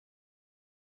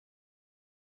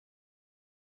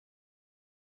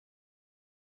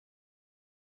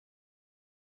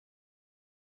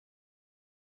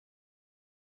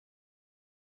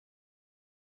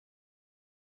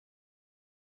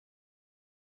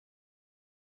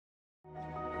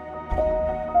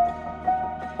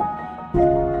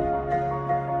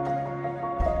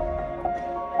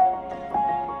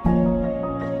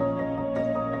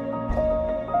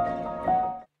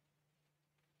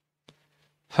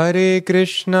Hare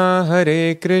Krishna,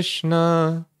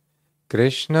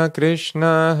 Krishna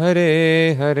Krishna,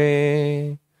 Hare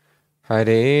Hare,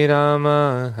 Hare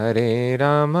Rama,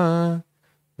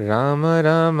 Rama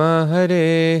Rama,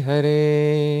 Hare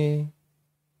Hare.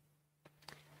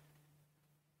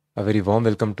 A very warm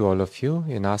welcome to all of you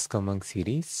in Ask a Monk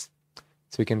series.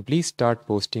 So you can please start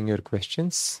posting your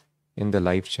questions in the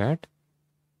live chat.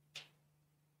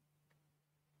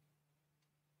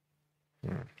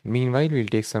 Meanwhile, we'll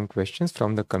take some questions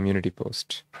from the community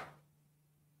post.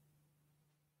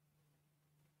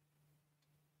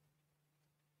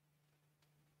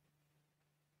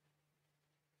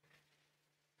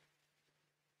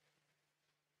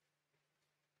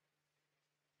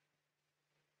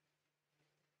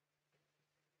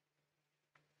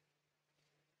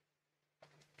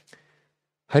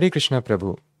 Hare Krishna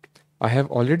Prabhu. I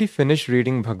have already finished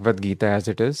reading Bhagavad Gita as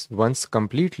it is once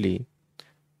completely,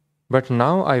 but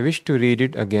now I wish to read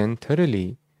it again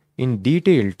thoroughly, in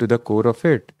detail to the core of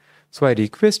it. So I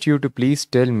request you to please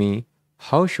tell me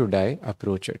how should I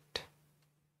approach it.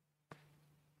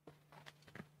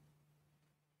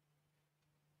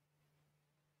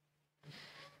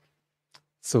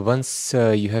 So once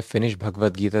you have finished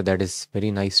Bhagavad Gita, that is very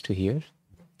nice to hear.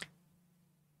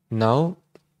 Now,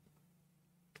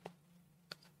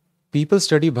 people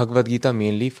study Bhagavad Gita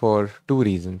mainly for two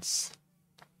reasons.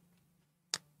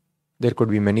 There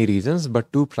could be many reasons,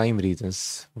 but two prime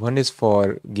reasons. One is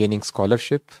for gaining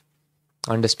scholarship,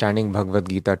 understanding Bhagavad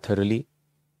Gita thoroughly,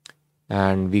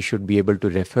 and we should be able to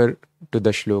refer to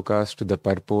the shlokas, to the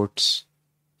purports,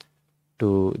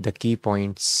 to the key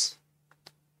points.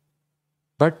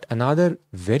 But another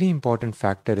very important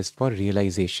factor is for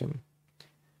realization.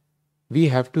 We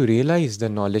have to realize the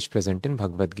knowledge present in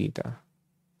Bhagavad Gita.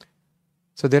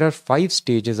 So there are 5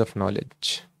 stages of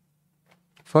knowledge.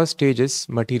 First stage is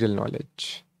material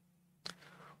knowledge.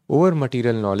 Over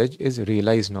material knowledge is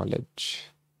realized knowledge.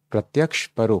 Pratyaksh,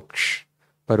 Paroksh.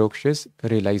 Paroksh is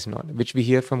realized knowledge, which we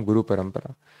hear from Guru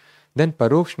Parampara. Then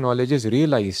Paroksh knowledge is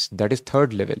realized, that is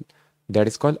third level. That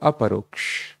is called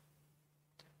Aparoksh.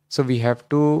 So we have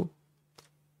to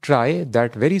try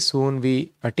that very soon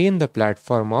we attain the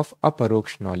platform of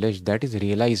Aparoksh knowledge, that is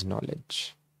realized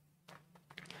knowledge.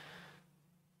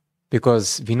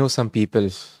 Because we know some people,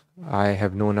 I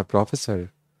have known a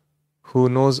professor who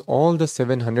knows all the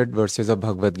 700 verses of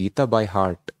Bhagavad Gita by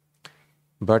heart.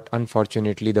 But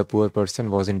unfortunately, the poor person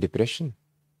was in depression.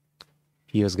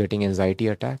 He was getting anxiety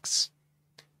attacks.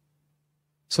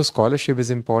 So scholarship is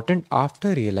important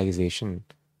after realization.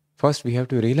 First, we have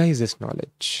to realize this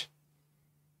knowledge.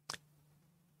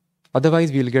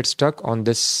 Otherwise, we will get stuck on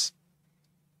this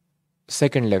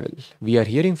second level. We are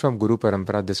hearing from Guru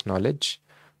Parampara this knowledge,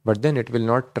 but then it will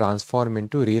not transform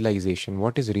into realization.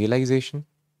 What is realization?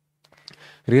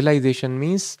 Realization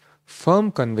means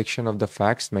firm conviction of the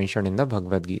facts mentioned in the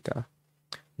Bhagavad Gita.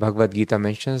 Bhagavad Gita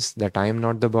mentions that I am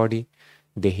not the body,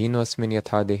 dehino asmin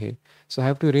yatha dehe. So I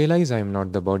have to realize I am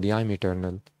not the body, I am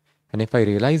eternal. And if I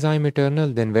realize I am eternal,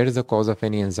 then where is the cause of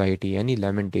any anxiety, any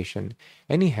lamentation,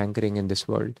 any hankering in this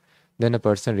world? Then a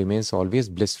person remains always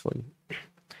blissful.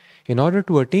 In order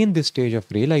to attain this stage of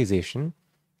realization,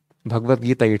 Bhagavad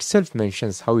Gita itself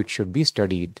mentions how it should be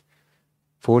studied.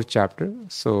 4th chapter.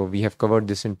 So we have covered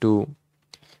this in 2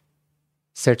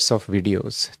 sets of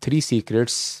videos. 3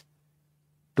 secrets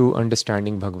to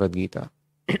understanding Bhagavad Gita.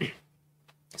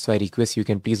 So I request you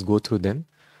can please go through them.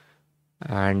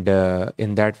 And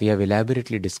in that we have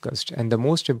elaborately discussed. And the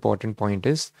most important point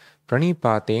is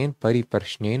Pranipaten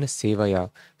Pariprashnen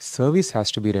Sevaya. Service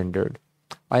has to be rendered.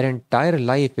 Our entire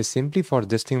life is simply for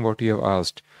this thing what you have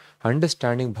asked.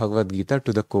 Understanding Bhagavad Gita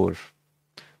to the core.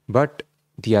 But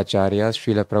the Acharyas,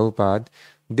 Srila Prabhupada,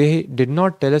 they did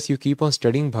not tell us you keep on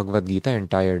studying Bhagavad Gita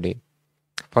entire day.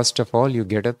 First of all, you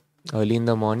get up early in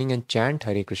the morning and chant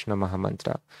Hare Krishna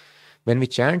Mahamantra. When we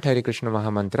chant Hare Krishna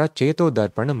Mahamantra, Cheto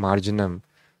Darpana Marjanam,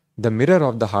 the mirror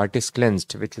of the heart is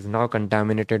cleansed, which is now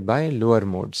contaminated by lower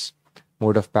modes,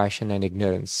 mode of passion and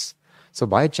ignorance. So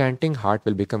by chanting, heart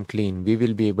will become clean. We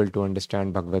will be able to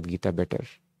understand Bhagavad Gita better.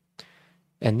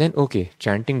 And then, okay,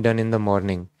 chanting done in the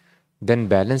morning. Then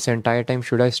balance entire time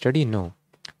should I study? No.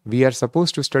 We are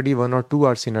supposed to study 1 or 2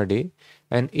 hours in a day,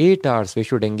 and 8 hours we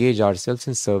should engage ourselves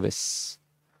in service.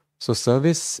 So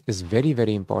service is very,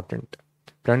 very important.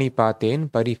 Pranipaten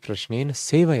Pariprashnen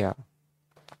Sevaya.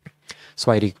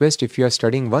 So I request if you are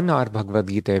studying 1 hour Bhagavad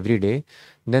Gita every day,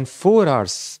 then 4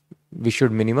 hours we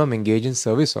should minimum engage in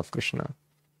service of Krishna.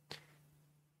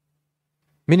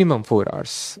 Minimum 4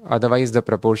 hours. Otherwise, the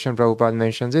proportion Prabhupada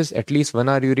mentions is at least 1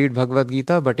 hour you read Bhagavad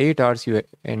Gita, but 8 hours you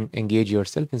engage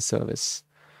yourself in service.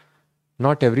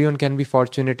 Not everyone can be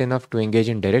fortunate enough to engage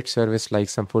in direct service like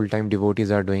some full-time devotees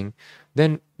are doing.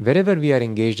 Then wherever we are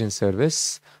engaged in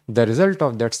service, the result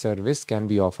of that service can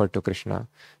be offered to Krishna.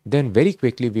 Then very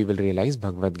quickly we will realize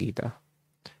Bhagavad Gita.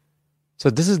 So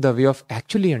this is the way of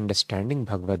actually understanding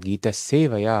Bhagavad Gita,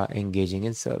 sevaya, engaging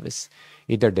in service.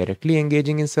 Either directly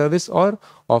engaging in service or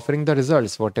offering the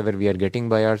results, whatever we are getting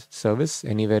by our service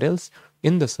anywhere else,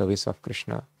 in the service of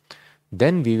Krishna.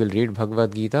 Then we will read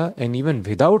Bhagavad Gita, and even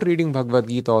without reading Bhagavad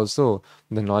Gita also,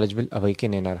 the knowledge will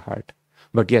awaken in our heart.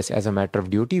 But yes, as a matter of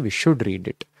duty, we should read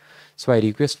it. So I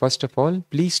request, first of all,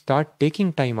 please start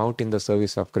taking time out in the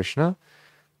service of Krishna,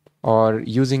 or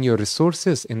using your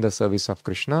resources in the service of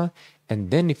Krishna.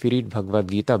 And then if you read Bhagavad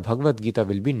Gita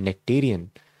will be nectarian.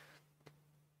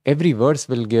 Every verse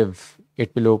will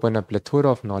it will open a plethora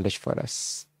of knowledge for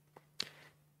us.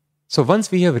 So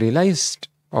once we have realized,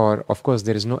 or of course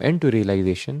there is no end to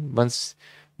realization, once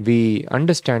we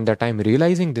understand that I'm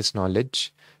realizing this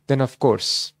knowledge, then of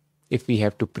course, if we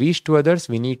have to preach to others,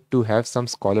 we need to have some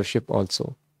scholarship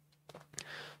also.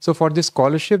 So for this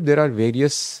scholarship, there are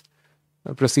various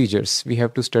procedures. We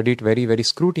have to study it very, very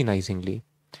scrutinizingly.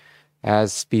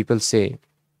 As people say,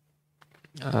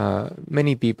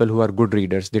 many people who are good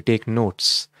readers, they take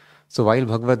notes. So while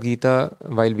Bhagavad Gita,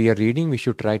 while we are reading, we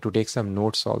should try to take some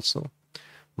notes also.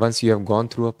 Once you have gone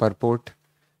through a purport,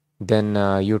 then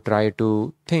you try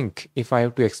to think, if I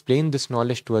have to explain this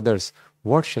knowledge to others,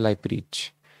 what shall I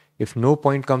preach? If no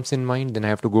point comes in mind, then I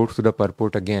have to go through the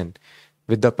purport again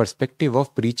with the perspective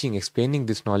of preaching, explaining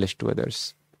this knowledge to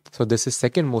others. So this is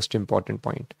second most important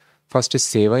point. First is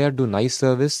sevaya, do nice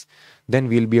service. Then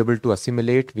we'll be able to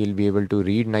assimilate, we'll be able to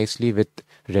read nicely with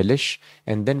relish.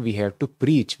 And then we have to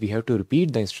preach, we have to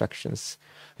repeat the instructions.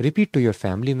 Repeat to your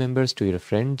family members, to your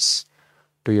friends,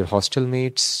 to your hostel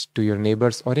mates, to your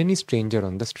neighbors, or any stranger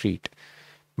on the street.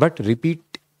 But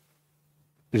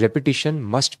repetition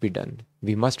must be done.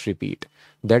 We must repeat.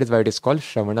 That is why it is called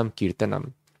Shravanam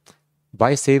Kirtanam.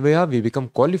 By sevaya, we become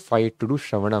qualified to do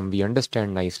Shravanam. We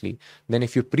understand nicely. Then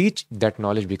if you preach, that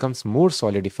knowledge becomes more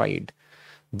solidified.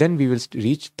 Then we will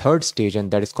reach third stage,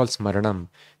 and that is called Smaranam.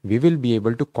 We will be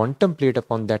able to contemplate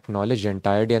upon that knowledge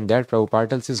entirely, and that,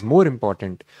 Prabhupada tells, is more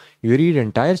important. You read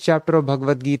entire chapter of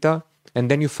Bhagavad Gita, and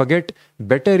then you forget.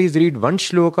 Better is read one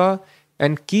shloka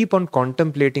and keep on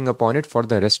contemplating upon it for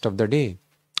the rest of the day.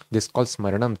 This is called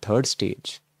Smaranam, third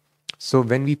stage. So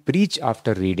when we preach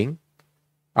after reading,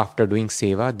 after doing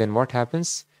seva, then what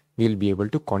happens? We'll be able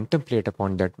to contemplate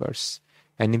upon that verse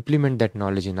and implement that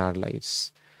knowledge in our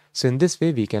lives. So in this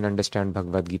way, we can understand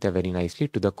Bhagavad Gita very nicely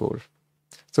to the core.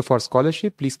 So for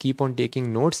scholarship, please keep on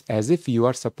taking notes as if you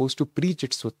are supposed to preach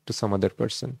it to some other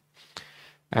person.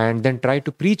 And then try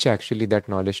to preach actually that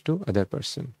knowledge to other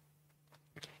person.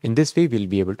 In this way, we'll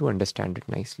be able to understand it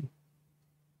nicely.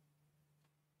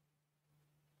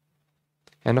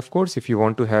 And of course, if you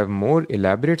want to have more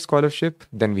elaborate scholarship,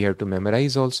 then we have to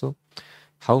memorize also.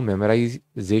 How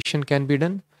memorization can be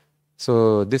done.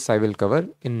 So this I will cover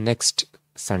in next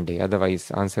Sunday.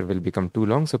 Otherwise, answer will become too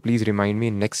long. So please remind me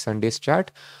in next Sunday's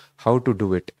chat how to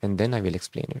do it, and then I will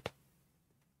explain it.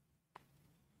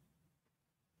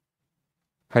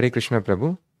 Hare Krishna,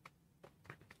 Prabhu.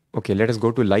 Okay, let us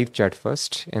go to live chat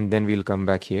first, and then we'll come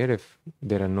back here if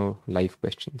there are no live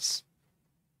questions.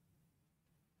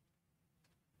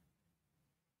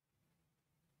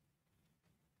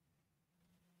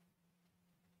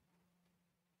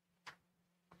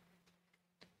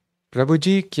 प्रभु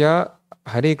जी, क्या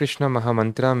हरे कृष्णा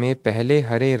महामंत्रा में पहले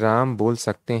हरे राम बोल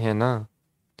सकते हैं ना?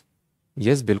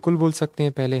 Yes, बिल्कुल बोल सकते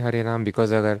हैं पहले हरे राम,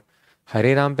 बिकॉज अगर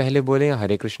हरे राम पहले बोले या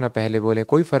हरे कृष्णा पहले बोले,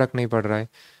 कोई फर्क नहीं पड़ रहा है.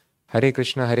 हरे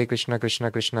Krishna Krishna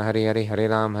Krishna Hare Hare, Hare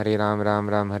Ram Ram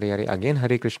Ram Hare Hare, again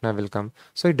Hare Krishna will come.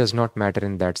 So it does not matter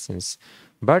in that sense.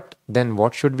 But then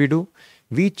what should we do?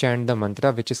 We chant the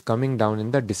mantra which is coming down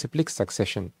in the disciplic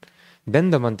succession. Then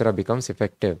the mantra becomes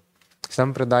effective.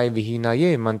 Sampradaya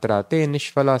vihinaye mantrate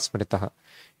nishphala smritah.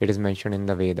 It is mentioned in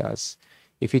the Vedas.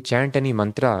 If we chant any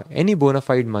mantra, any bona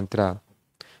fide mantra,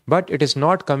 but it is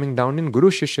not coming down in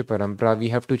Guru Shishya Parampara, we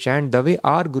have to chant the way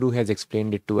our Guru has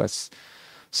explained it to us.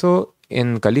 So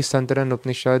in Kalisantaran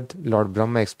Upanishad, Lord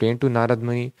Brahma explained to Narad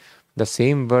Muni the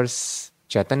same verse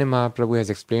Chaitanya Mahaprabhu has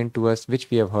explained to us, which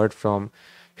we have heard from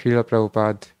Srila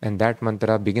Prabhupada, and that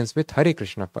mantra begins with Hare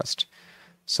Krishna first.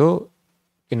 So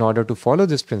in order to follow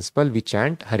this principle, we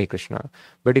chant Hare Krishna.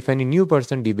 But if any new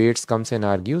person debates, comes and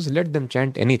argues, let them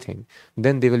chant anything.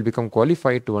 Then they will become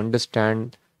qualified to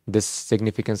understand this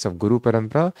significance of Guru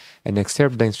Parampara and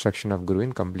accept the instruction of Guru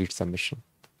in complete submission.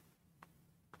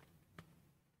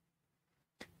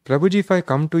 Prabhuji, if I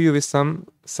come to you with some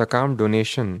Sakam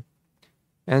donation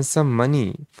and some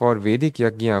money for Vedic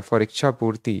Yajna for Iksha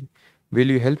Purti. Will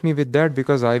you help me with that?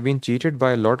 Because I've been cheated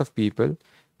by a lot of people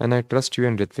and I trust you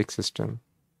and Ritvik system.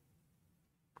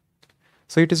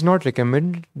 So it is not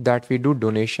recommended that we do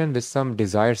donation with some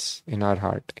desires in our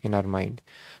heart, in our mind.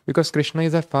 Because Krishna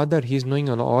is our father, he is knowing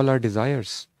all our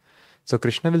desires. So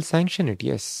Krishna will sanction it,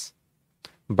 yes.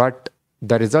 But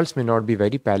the results may not be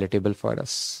very palatable for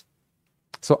us.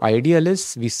 So ideal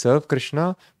is we serve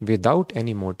Krishna without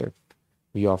any motive.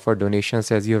 We offer donations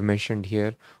as you have mentioned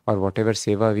here, or whatever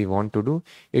seva we want to do.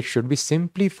 It should be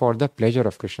simply for the pleasure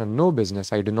of Krishna. No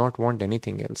business. I do not want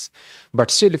anything else. But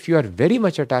still, if you are very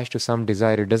much attached to some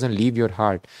desire, it doesn't leave your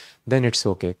heart, then it's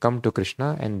okay. Come to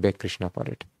Krishna and beg Krishna for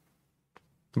it.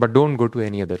 But don't go to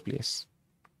any other place.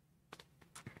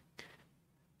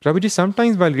 Prabhuji,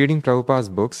 sometimes while reading Prabhupada's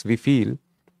books, we feel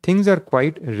things are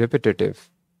quite repetitive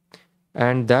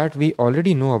and that we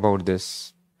already know about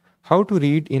this. How to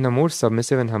read in a more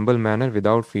submissive and humble manner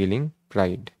without feeling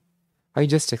pride. I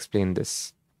just explained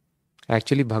this.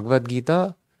 Actually, Bhagavad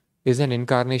Gita is an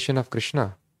incarnation of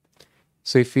Krishna.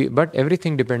 So but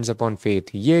everything depends upon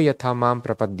faith. Ye yatha mam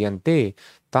prapadyante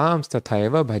tam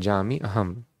stathaiva bhajami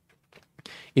aham.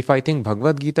 If I think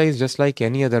Bhagavad Gita is just like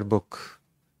any other book,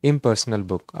 impersonal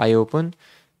book, I open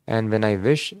and when I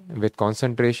wish, with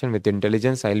concentration, with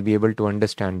intelligence, I'll be able to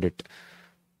understand it.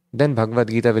 Then Bhagavad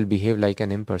Gita will behave like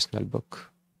an impersonal book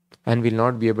and will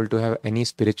not be able to have any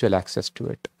spiritual access to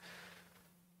it.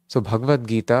 So Bhagavad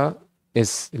Gita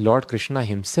is Lord Krishna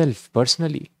himself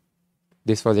personally.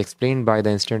 This was explained by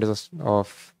the instances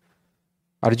of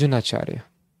Arjunacharya.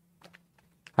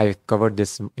 I covered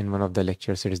this in one of the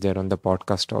lectures. It is there on the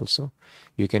podcast also.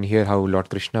 You can hear how Lord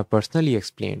Krishna personally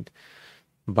explained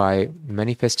by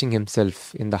manifesting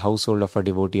himself in the household of a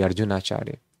devotee,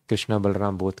 Arjunacharya. Krishna,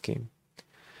 Balaram both came.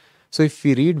 So if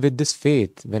we read with this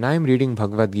faith, when I am reading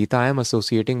Bhagavad Gita, I am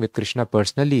associating with Krishna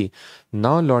personally.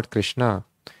 Now Lord Krishna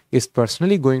is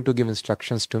personally going to give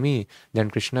instructions to me, then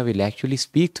Krishna will actually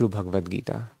speak through Bhagavad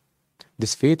Gita.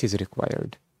 This faith is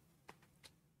required.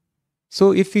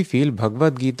 So if we feel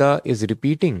Bhagavad Gita is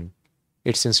repeating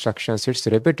its instructions, it's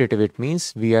repetitive, it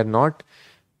means we are not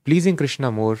pleasing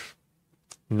Krishna more.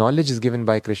 Knowledge is given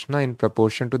by Krishna in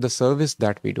proportion to the service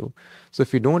that we do. So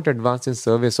if we don't advance in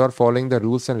service or following the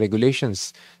rules and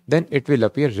regulations, then it will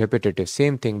appear repetitive.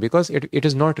 Same thing, because it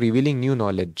is not revealing new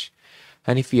knowledge.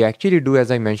 And if we actually do,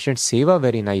 as I mentioned, seva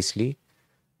very nicely,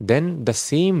 then the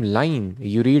same line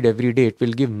you read every day, it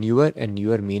will give newer and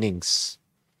newer meanings.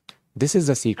 This is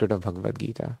the secret of Bhagavad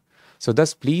Gita. So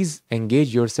thus, please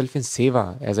engage yourself in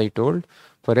seva. As I told,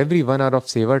 for every 1 hour of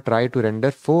seva, try to render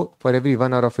 4, for every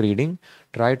 1 hour of reading,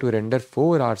 try to render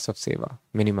 4 hours of seva,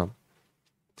 minimum.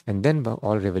 And then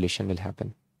all revelation will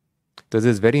happen. So this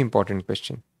is a very important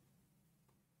question.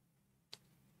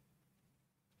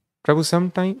 Prabhu,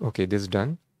 sometime, okay, this is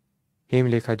done.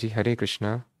 Hemlekha ji, Hare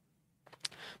Krishna.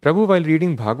 Prabhu, while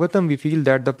reading Bhagavatam, we feel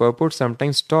that the purport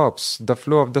sometimes stops the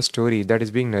flow of the story that is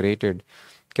being narrated.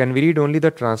 Can we read only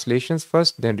the translations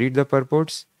first, then read the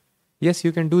purports? Yes,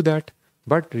 you can do that.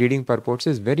 But reading purports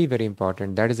is very, very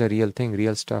important. That is a real thing,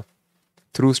 real stuff.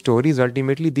 Through stories,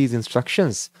 ultimately, these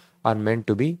instructions are meant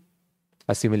to be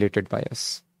assimilated by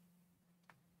us.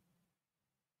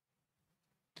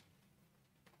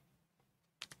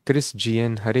 Chris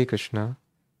GN, Hare Krishna.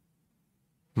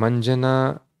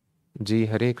 Manjana Ji,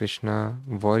 Hare Krishna.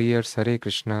 Warriors, Hare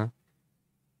Krishna.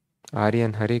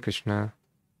 Aryan, Hare Krishna.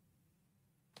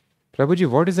 Prabhuji,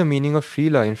 what is the meaning of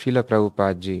Srila in Srila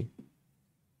Prabhupada Ji?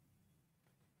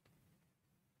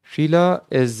 Srila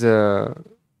is a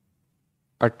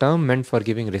term meant for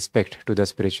giving respect to the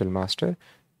spiritual master.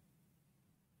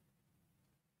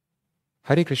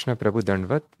 Hare Krishna Prabhu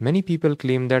Dandvat. Many people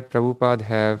claim that Prabhupada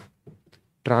have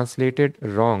translated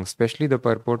wrong, especially the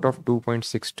purport of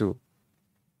 2.62.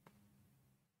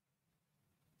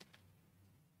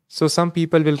 So some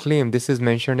people will claim this is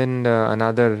mentioned in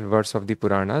another verse of the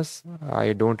Puranas.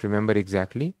 I don't remember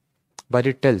exactly, but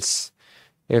it tells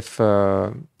if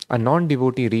a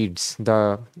non-devotee reads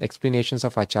the explanations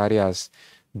of acharyas,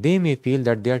 they may feel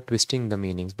that they are twisting the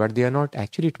meanings, but they are not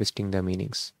actually twisting the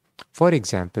meanings. For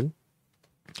example,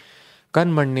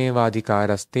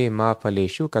 Karmanyevadhikaraste ma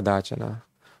phaleshu kadachana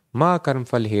ma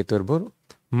karmphal heturbhur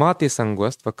ma te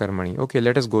sangvastva karmani. Okay,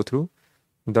 let us go through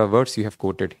the words you have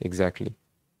quoted exactly.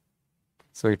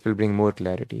 So it will bring more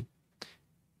clarity.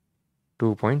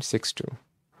 2.62.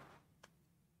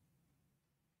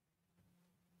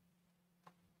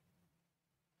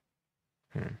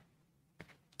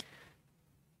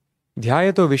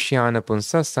 ध्यायतो विषयान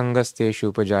पुंसा संगस्तेषु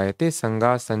उपजायते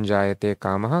संगा संजायते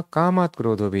कामः कामात्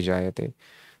क्रोधो विजायते.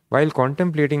 While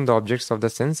contemplating the objects of the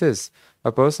senses,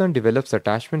 a person develops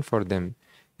attachment for them,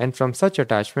 and from such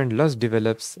attachment, lust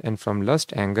develops, and from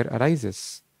lust, anger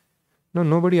arises. No,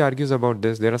 nobody argues about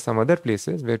this. There are some other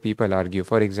places where people argue.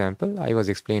 For example, I was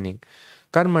explaining,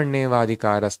 Karmanye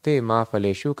vadikaraste ma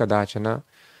phaleshu kadachana.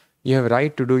 You have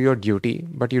right to do your duty,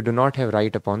 but you do not have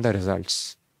right upon the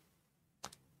results.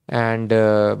 And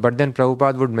but then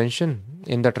Prabhupada would mention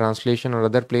in the translation or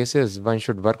other places, one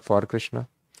should work for Krishna.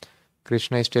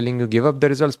 Krishna is telling you give up the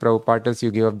results. Prabhupada tells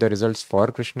you give up the results for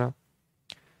Krishna.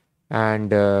 And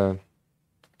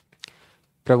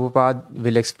Prabhupada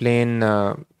will explain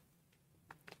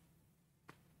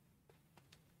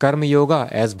Karma Yoga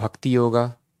as Bhakti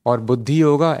Yoga or Buddhi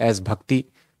Yoga as Bhakti.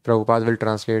 Prabhupada will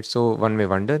translate. So one may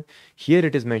wonder, here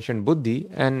it is mentioned Buddhi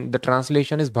and the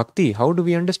translation is Bhakti. How do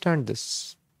we understand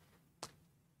this?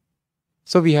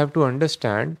 So we have to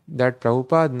understand that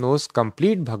Prabhupada knows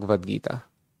complete Bhagavad Gita.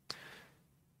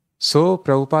 So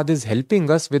Prabhupada is helping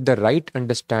us with the right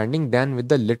understanding than with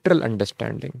the literal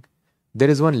understanding. There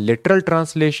is one literal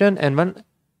translation and one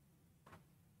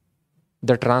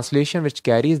the translation which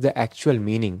carries the actual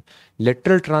meaning.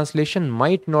 Literal translation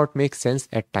might not make sense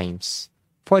at times.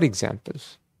 For example,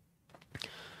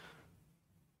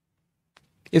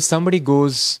 if somebody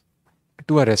goes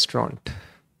to a restaurant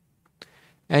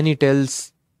and he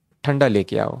tells, Thanda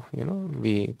leke aao,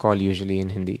 we call usually in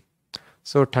Hindi.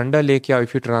 So, Thanda leke aao,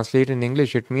 if you translate in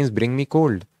English, it means bring me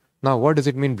cold. Now, what does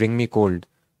it mean, bring me cold?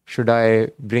 Should I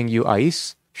bring you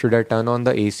ice? Should I turn on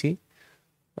the AC?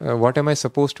 What am I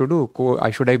supposed to do?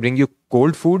 Should I bring you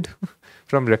cold food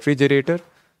from refrigerator?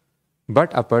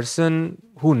 But a person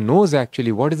who knows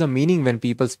actually what is the meaning when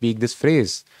people speak this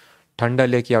phrase, Thanda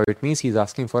leke aao, it means he's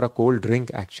asking for a cold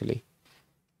drink actually.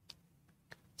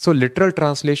 So literal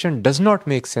translation does not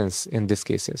make sense in these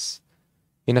cases.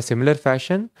 In a similar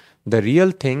fashion, the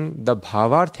real thing, the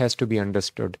bhavarth has to be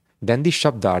understood. Then the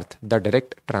shabdarth, the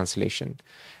direct translation.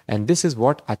 And this is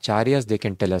what acharyas, they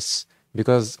can tell us.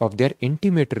 Because of their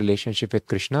intimate relationship with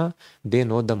Krishna, they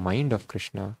know the mind of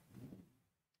Krishna.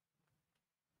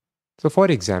 So for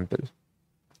example,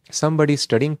 somebody is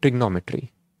studying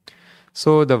trigonometry.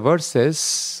 So the verse says,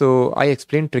 so I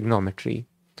explain trigonometry.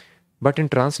 But in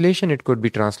translation, it could be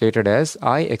translated as,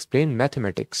 I explain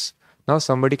mathematics. Now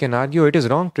somebody can argue, it is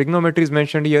wrong. Trigonometry is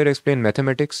mentioned here, explain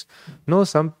mathematics. No,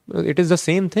 it is the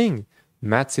same thing.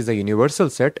 Maths is a universal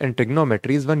set and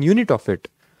trigonometry is one unit of it.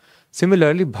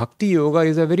 Similarly, Bhakti Yoga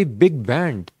is a very big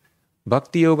band.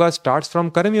 Bhakti Yoga starts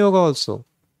from Karma Yoga also.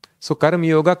 So Karma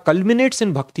Yoga culminates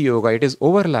in Bhakti Yoga. It is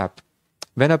overlap.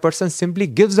 When a person simply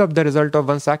gives up the result of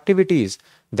one's activities,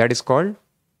 that is called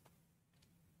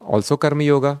also Karma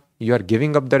Yoga. You are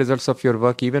giving up the results of your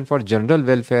work even for general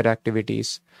welfare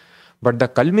activities. But the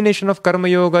culmination of Karma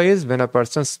Yoga is when a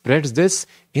person spreads this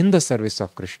in the service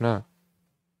of Krishna.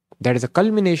 That is a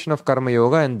culmination of Karma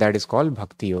Yoga and that is called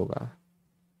Bhakti Yoga.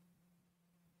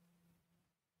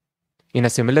 In a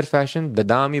similar fashion,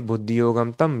 Dadami Buddhi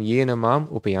Yogam tam yena mam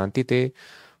upayanti te.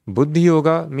 Buddhi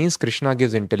Yoga means Krishna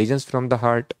gives intelligence from the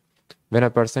heart. When a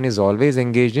person is always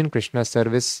engaged in Krishna's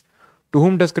service, to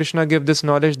whom does Krishna give this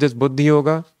knowledge, this Buddhi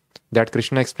Yoga? That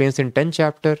Krishna explains in 10th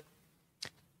chapter.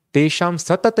 Tesham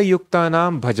satata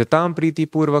yuktanam bhajatam priti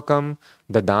purvakam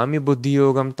dadami buddhi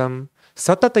yogam tam.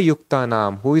 Satata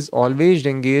yuktanam, who is always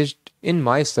engaged in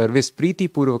my service, priti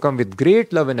purvakam, with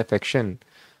great love and affection.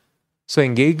 So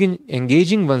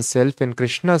engaging oneself in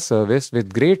Krishna's service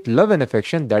with great love and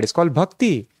affection, that is called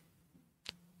bhakti.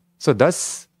 So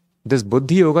thus, this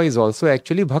Buddhi Yoga is also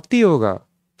actually Bhakti Yoga.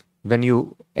 When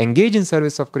you engage in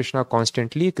service of Krishna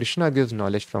constantly, Krishna gives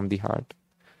knowledge from the heart.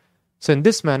 So in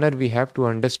this manner, we have to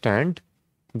understand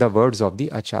the words of the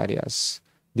acharyas.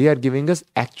 They are giving us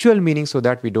actual meaning so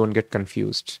that we don't get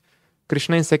confused.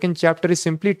 Krishna in 2nd chapter is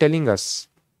simply telling us,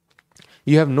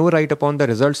 you have no right upon the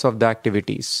results of the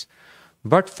activities.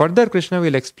 But further Krishna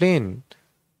will explain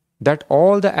that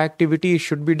all the activities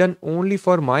should be done only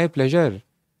for my pleasure.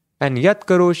 And yat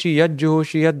karoshi, yat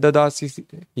juhoshi, yat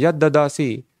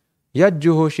dadasi, yat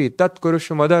juhoshi, tat kurush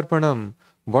madarpanam.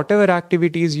 Whatever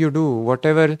activities you do,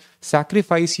 whatever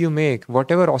sacrifice you make,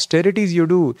 whatever austerities you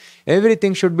do,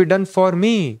 everything should be done for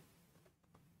me.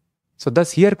 So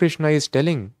thus here Krishna is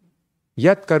telling,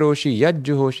 yat karoshi, yat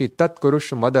juhoshi, tat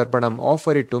kurush madarpanam.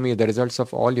 Offer it to me, the results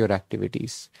of all your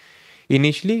activities.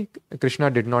 Initially, Krishna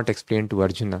did not explain to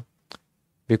Arjuna.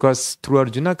 Because through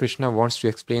Arjuna, Krishna wants to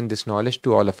explain this knowledge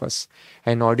to all of us.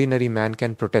 An ordinary man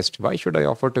can protest. Why should I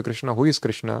offer to Krishna? Who is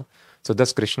Krishna? So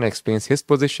thus Krishna explains his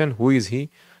position. Who is he?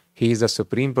 He is a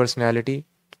supreme personality.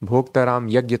 Bhoktaram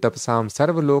Yajna Tapasam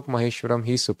Sarvalok Maheshwaram.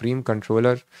 He is supreme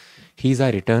controller. He is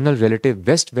our eternal relative,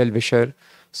 best well-wisher.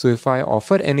 So if I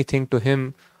offer anything to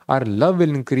him, our love will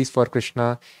increase for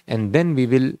Krishna, and then we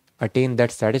will attain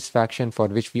that satisfaction for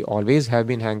which we always have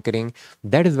been hankering.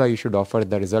 That is why you should offer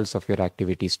the results of your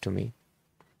activities to me.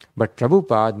 But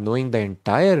Prabhupada, knowing the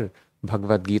entire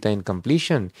Bhagavad Gita in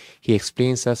completion, he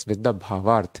explains us with the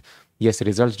Bhavarth. Yes,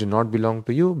 results do not belong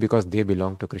to you because they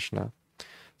belong to Krishna.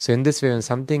 So in this way, when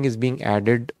something is being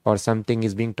added or something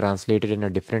is being translated in a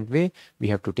different way, we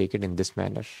have to take it in this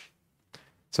manner.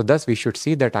 So thus we should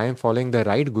see that I am following the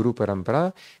right Guru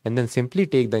Parampara and then simply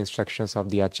take the instructions of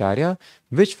the Acharya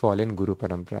which fall in Guru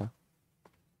Parampara.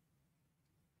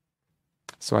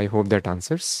 So I hope that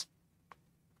answers.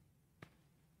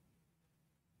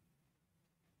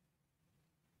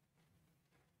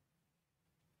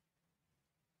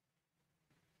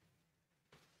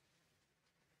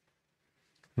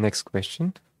 Next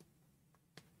question.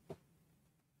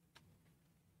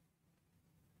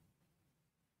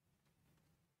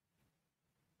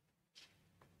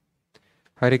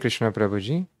 Hare Krishna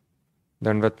Prabhuji,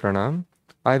 Dandvat Pranam.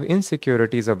 I have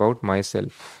insecurities about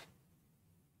myself.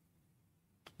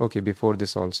 Okay, before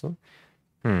this also.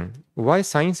 Why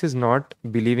science is not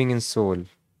believing in soul?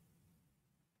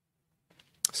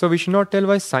 So we should not tell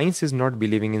why science is not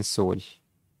believing in soul.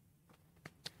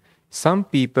 Some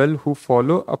people who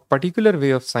follow a particular way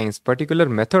of science, particular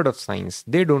method of science,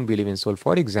 they don't believe in soul.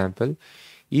 For example,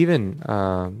 even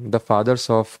the fathers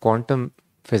of quantum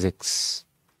physics,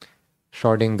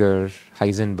 Schrödinger,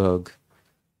 Heisenberg,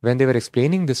 when they were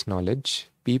explaining this knowledge,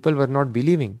 people were not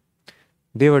believing.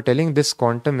 They were telling this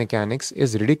quantum mechanics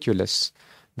is ridiculous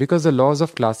because the laws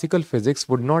of classical physics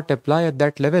would not apply at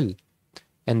that level.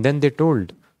 And then they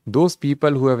told, those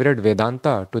people who have read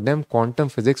Vedanta, to them quantum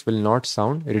physics will not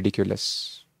sound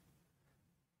ridiculous.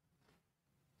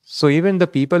 So even the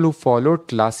people who followed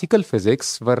classical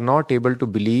physics were not able to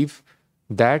believe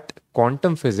that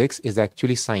quantum physics is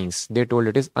actually science. They told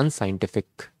it is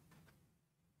unscientific.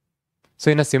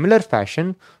 So in a similar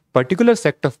fashion, particular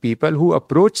sect of people who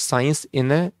approach science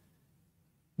in a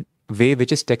way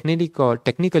which is technically called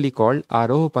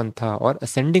Aroha Pantha or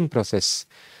ascending process,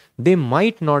 they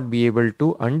might not be able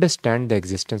to understand the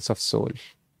existence of soul.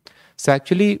 So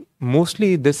actually,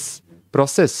 mostly this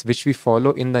process which we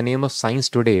follow in the name of science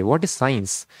today, what is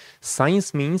science?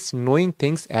 Science means knowing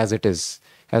things as it is,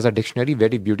 as a dictionary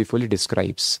very beautifully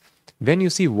describes. When you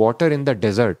see water in the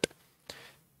desert,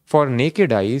 for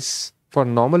naked eyes, for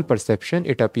normal perception,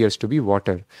 it appears to be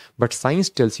water. But science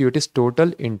tells you it is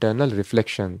total internal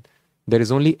reflection. There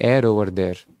is only air over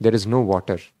there. There is no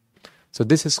water. So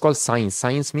this is called science.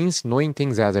 Science means knowing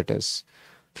things as it is.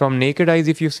 From naked eyes,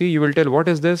 if you see, you will tell, what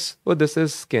is this? Oh, this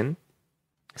is skin.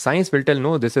 Science will tell,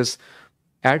 no, this is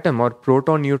atom or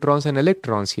proton, neutrons and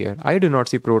electrons here. I do not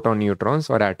see proton, neutrons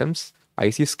or atoms.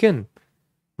 I see skin.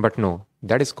 But no,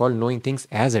 that is called knowing things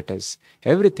as it is.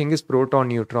 Everything is proton,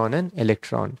 neutron and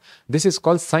electron. This is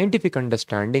called scientific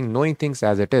understanding, knowing things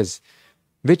as it is,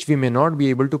 which we may not be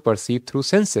able to perceive through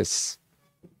senses.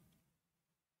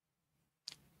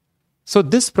 So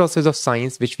this process of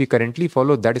science which we currently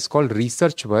follow, that is called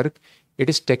research work. It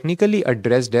is technically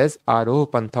addressed as Aroha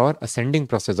Pantha or ascending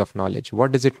process of knowledge.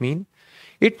 What does it mean?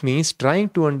 It means trying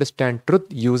to understand truth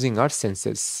using our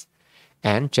senses.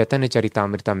 And Chaitanya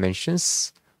Charitamrita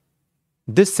mentions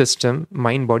this system,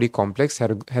 mind-body complex,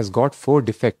 has got 4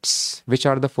 defects. Which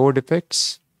are the 4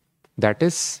 defects? That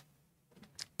is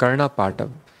Karna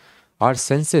Patam. Our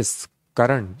senses,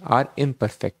 Karan, are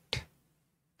imperfect.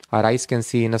 Our eyes can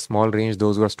see in a small range,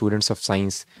 those who are students of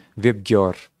science,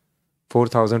 Vibgyor,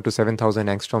 4,000 to 7,000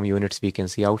 angstrom units we can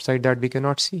see. Outside that we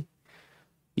cannot see.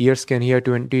 Ears can hear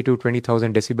 20 to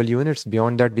 20,000 decibel units.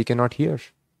 Beyond that we cannot hear.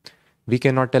 We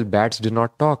cannot tell bats do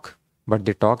not talk, but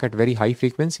they talk at very high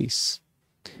frequencies.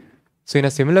 So in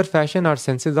a similar fashion, our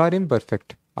senses are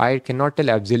imperfect. I cannot tell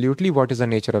absolutely what is the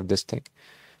nature of this thing.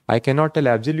 I cannot tell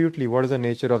absolutely what is the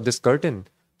nature of this curtain.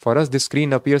 For us, this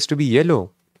screen appears to be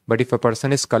yellow. But if a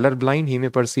person is colorblind, he may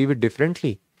perceive it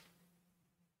differently.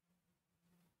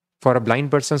 For a blind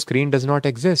person, screen does not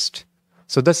exist.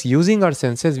 So thus, using our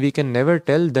senses, we can never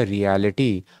tell the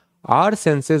reality. Our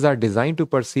senses are designed to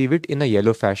perceive it in a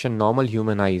yellow fashion, normal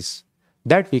human eyes.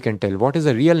 That we can tell. What is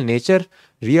the real nature,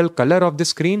 real color of the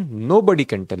screen? Nobody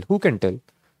can tell. Who can tell?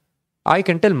 I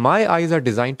can tell my eyes are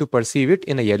designed to perceive it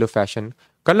in a yellow fashion.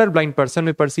 Colorblind person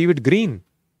may perceive it green.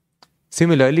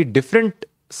 Similarly,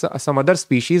 some other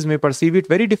species may perceive it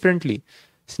very differently.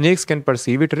 Snakes can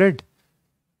perceive it red.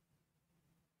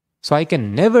 So I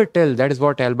can never tell. That is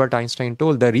what Albert Einstein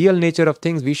told. The real nature of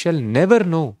things we shall never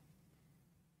know.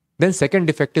 Then second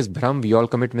defect is Brahm. We all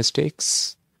commit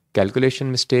mistakes.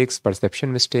 Calculation mistakes,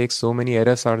 perception mistakes. So many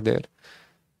errors are there.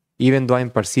 Even though I'm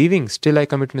perceiving, still I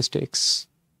commit mistakes.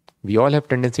 We all have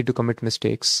tendency to commit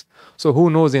mistakes. So who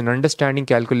knows, in understanding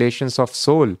calculations of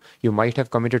soul, you might have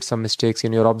committed some mistakes.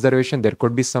 In your observation, there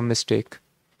could be some mistake.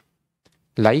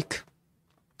 Like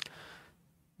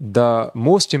the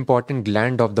most important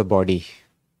gland of the body,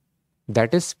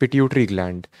 that is pituitary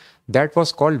gland. That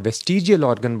was called vestigial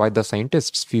organ by the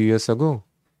scientists few years ago.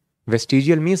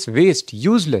 Vestigial means waste,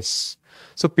 useless.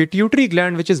 So pituitary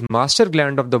gland, which is master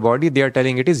gland of the body, they are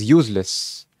telling it is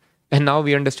useless. And now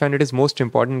we understand it is most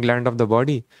important gland of the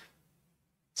body.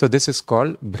 So this is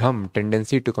called Brahm,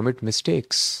 tendency to commit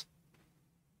mistakes.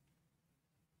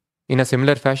 In a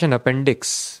similar fashion,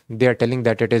 appendix, they are telling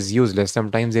that it is useless.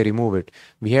 Sometimes they remove it.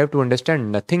 We have to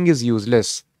understand nothing is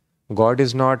useless. God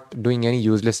is not doing any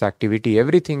useless activity.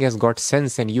 Everything has got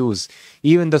sense and use.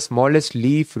 Even the smallest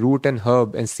leaf, root and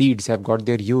herb and seeds have got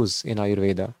their use in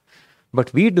Ayurveda.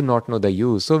 But we do not know the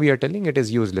use. So we are telling it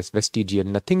is useless, vestigial.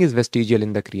 Nothing is vestigial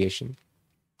in the creation.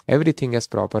 Everything has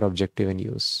proper objective and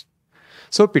use.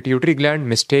 So pituitary gland,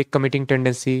 mistake committing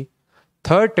tendency.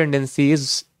 Third tendency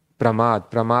is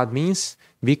pramad. Pramad means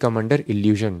we come under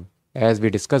illusion. As we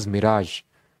discussed, mirage.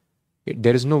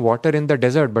 There is no water in the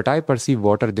desert, but I perceive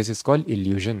water. This is called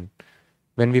illusion.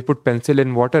 When we put pencil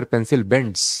in water, pencil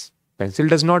bends. Pencil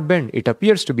does not bend. It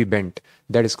appears to be bent.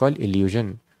 That is called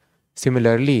illusion.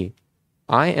 Similarly,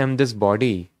 I am this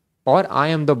body, or I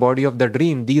am the body of the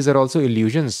dream. These are also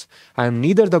illusions. I am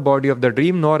neither the body of the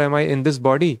dream, nor am I in this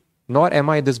body, nor am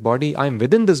I this body. I am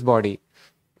within this body.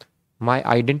 My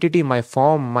identity, my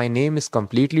form, my name is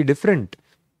completely different.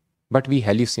 But we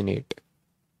hallucinate.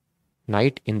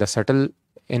 Night in the subtle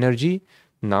energy,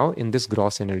 now in this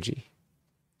gross energy.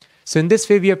 So in this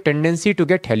way, we have tendency to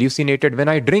get hallucinated. When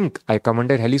I drink, I come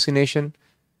under hallucination.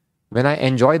 When I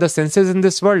enjoy the senses in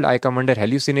this world, I come under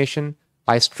hallucination.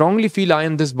 I strongly feel I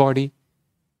am this body.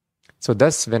 So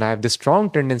thus, when I have this strong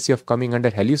tendency of coming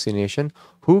under hallucination,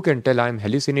 who can tell I am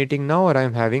hallucinating now or I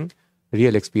am having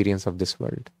real experience of this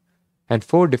world? And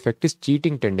fourth defect is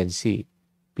cheating tendency.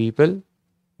 People,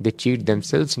 they cheat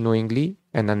themselves knowingly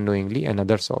and unknowingly, and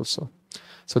others also.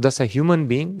 So thus, a human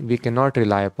being, we cannot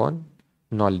rely upon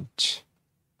knowledge.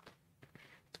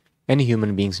 Any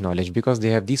human being's knowledge, because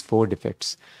they have these four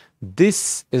defects.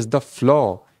 This is the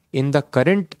flaw in the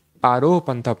current Aroha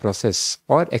Pantha process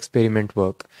or experiment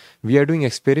work. We are doing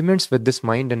experiments with this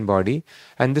mind and body,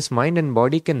 and this mind and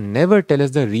body can never tell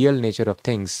us the real nature of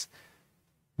things.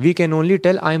 We can only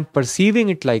tell I am perceiving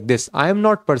it like this. I am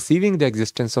not perceiving the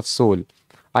existence of soul.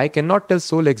 I cannot tell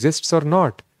soul exists or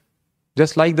not.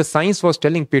 Just like the science was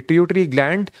telling, pituitary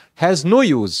gland has no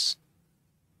use.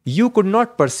 You could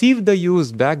not perceive the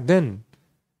use back then.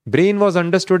 Brain was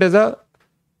understood as a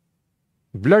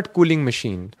blood cooling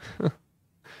machine.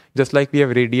 Just like we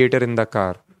have radiator in the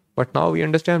car. But now we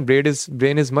understand brain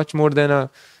is much more than a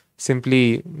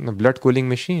simply blood cooling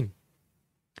machine.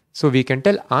 So we can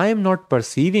tell I am not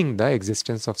perceiving the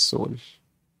existence of soul.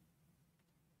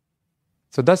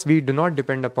 So thus we do not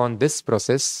depend upon this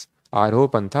process, Aroha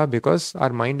Pantha, because our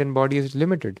mind and body is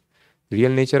limited.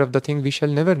 Real nature of the thing we shall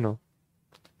never know.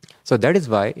 So that is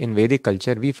why in Vedic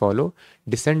culture we follow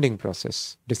descending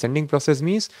process. Descending process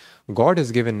means God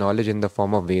has given knowledge in the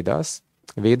form of Vedas.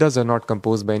 Vedas are not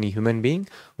composed by any human being.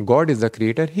 God is the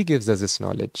creator. He gives us this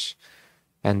knowledge.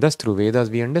 And thus through Vedas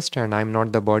we understand I am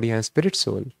not the body, I am spirit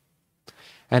soul.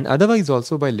 And otherwise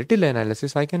also by little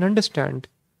analysis I can understand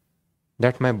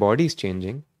that my body is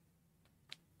changing.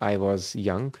 I was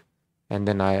young and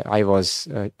then I was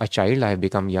a child. I have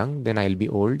become young. Then I'll be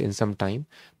old in some time.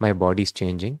 My body is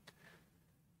changing.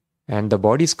 And the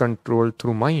body is controlled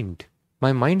through mind.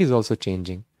 My mind is also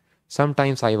changing.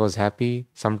 Sometimes I was happy.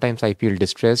 Sometimes I feel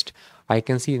distressed. I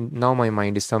can see now my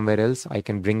mind is somewhere else. I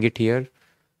can bring it here.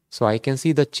 So I can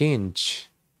see the change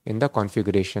in the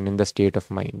configuration, in the state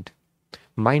of mind.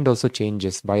 Mind also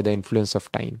changes by the influence of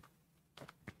time.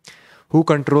 Who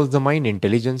controls the mind?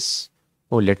 Intelligence.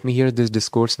 Oh, let me hear this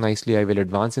discourse nicely. I will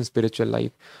advance in spiritual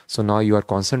life. So now you are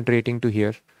concentrating to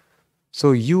hear.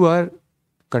 So you are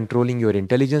controlling your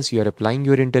intelligence. You are applying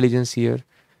your intelligence here.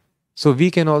 So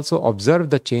we can also observe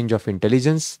the change of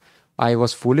intelligence. I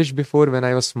was foolish before when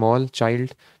I was small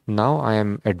child. Now I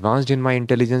am advanced in my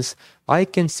intelligence. I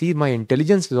can see my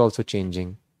intelligence is also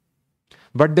changing.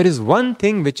 But there is one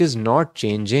thing which is not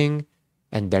changing,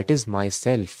 and that is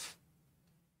myself.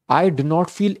 I do not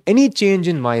feel any change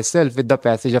in myself with the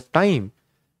passage of time.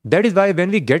 That is why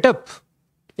when we get up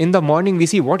in the morning, we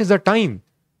see what is the time.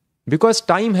 Because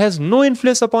time has no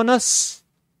influence upon us.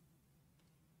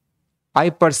 I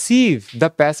perceive the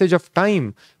passage of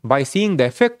time by seeing the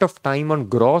effect of time on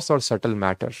gross or subtle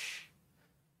matter.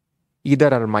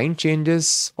 Either our mind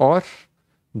changes or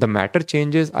The matter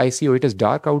changes. I see, oh, it is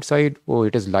dark outside. Oh,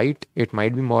 it is light. It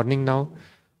might be morning now.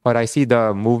 Or I see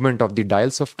the movement of the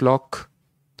dials of clock.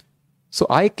 So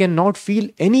I cannot feel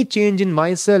any change in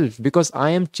myself because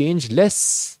I am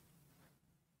changeless.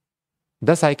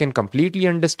 Thus, I can completely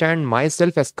understand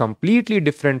myself as completely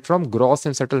different from gross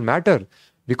and subtle matter.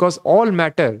 Because all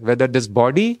matter, whether this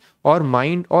body or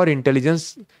mind or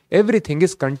intelligence, everything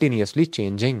is continuously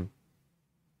changing.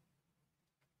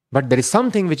 But there is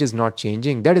something which is not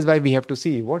changing. That is why we have to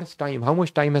see what is time, how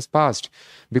much time has passed.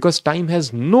 Because time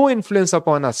has no influence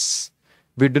upon us.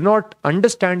 We do not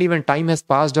understand even time has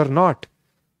passed or not.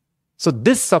 So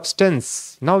this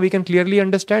substance, now we can clearly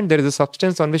understand there is a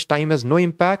substance on which time has no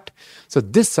impact. So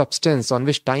this substance on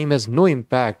which time has no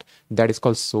impact, that is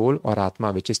called soul or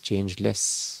Atma, which is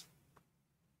changeless.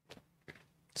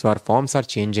 So our forms are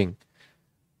changing.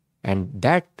 And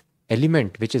that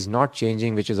element which is not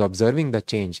changing, which is observing the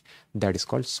change, that is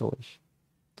called soul.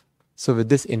 So with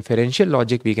this inferential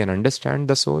logic, we can understand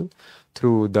the soul.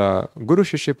 Through the Guru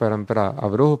Shishya Parampara,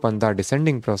 Avroha Pantha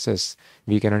descending process,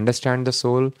 we can understand the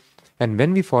soul. And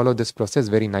when we follow this process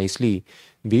very nicely,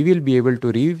 we will be able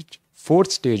to reach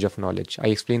fourth stage of knowledge. I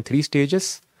explained 3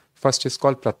 stages. First is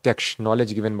called Pratyaksh,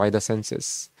 knowledge given by the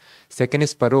senses. Second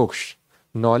is Paroksh,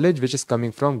 knowledge which is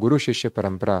coming from Guru Shishya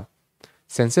Parampara.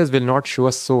 Senses will not show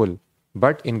us soul,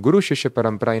 but in Guru Shishya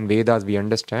Parampara in Vedas we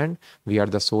understand we are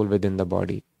the soul within the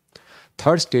body.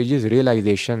 Third stage is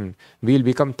realization. We will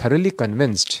become thoroughly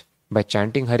convinced by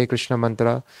chanting Hare Krishna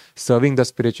mantra, serving the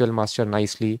spiritual master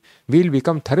nicely. We will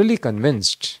become thoroughly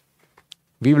convinced.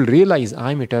 We will realize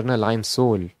I am eternal, I am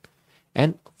soul.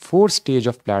 And fourth stage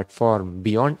of platform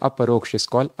beyond Aparoksh is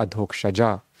called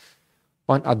Adhokshaja.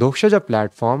 On Adhokshaja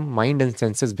platform, mind and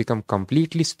senses become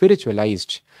completely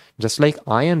spiritualized. Just like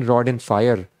iron rod in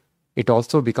fire, it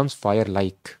also becomes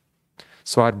fire-like.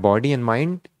 So our body and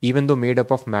mind, even though made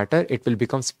up of matter, it will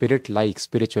become spirit-like,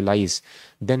 spiritualized.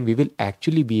 Then we will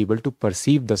actually be able to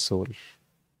perceive the soul.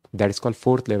 That is called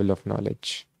fourth level of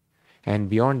knowledge. And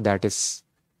beyond that is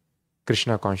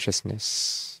Krishna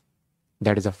consciousness.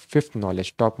 That is a fifth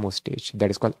knowledge, topmost stage.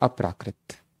 That is called Aprakrit.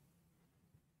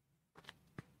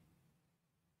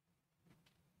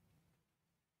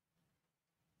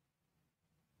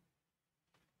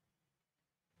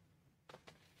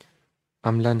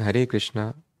 Amlan Hare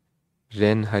Krishna,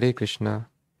 Ren Hare Krishna.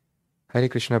 Hare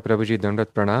Krishna Prabhuji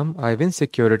Dandat Pranam. I have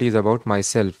insecurities about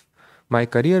myself, my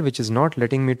career which is not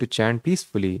letting me to chant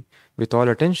peacefully with all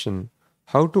attention.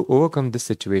 How to overcome this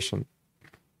situation?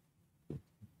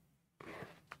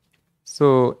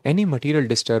 So any material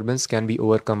disturbance can be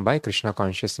overcome by Krishna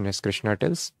consciousness. Krishna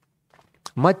tells,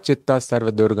 Mat chitta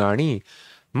sarva durgani,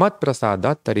 mat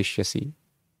prasadat tarishyasi.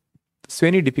 So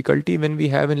any difficulty when we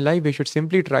have in life, we should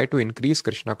simply try to increase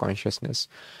Krishna consciousness.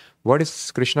 What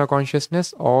is Krishna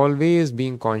consciousness? Always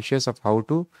being conscious of how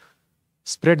to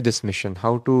spread this mission,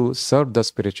 how to serve the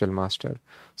spiritual master.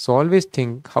 So always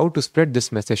think how to spread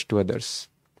this message to others.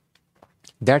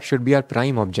 That should be our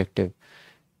prime objective.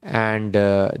 And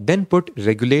then put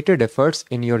regulated efforts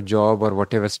in your job or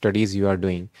whatever studies you are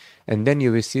doing. And then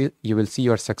you will see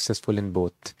you are successful in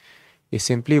both. You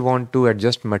simply want to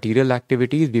adjust material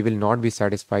activities, we will not be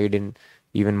satisfied in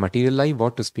even material life,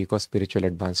 what to speak of spiritual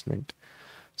advancement.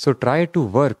 So try to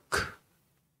work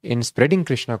in spreading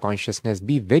Krishna consciousness.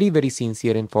 Be very, very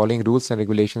sincere in following rules and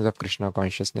regulations of Krishna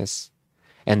consciousness.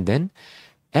 And then,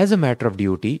 as a matter of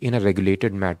duty, in a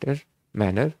regulated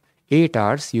manner, 8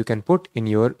 hours you can put in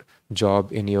your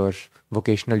job, in your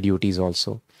vocational duties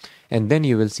also. And then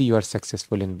you will see you are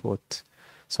successful in both.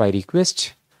 So I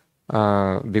request,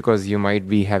 because you might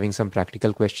be having some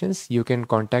practical questions, you can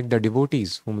contact the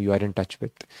devotees whom you are in touch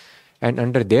with. And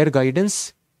under their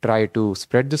guidance, try to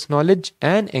spread this knowledge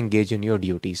and engage in your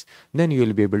duties. Then you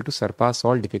will be able to surpass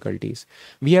all difficulties.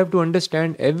 We have to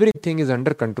understand everything is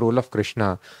under control of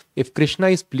Krishna. If Krishna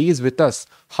is pleased with us,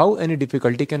 how any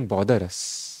difficulty can bother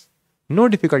us? No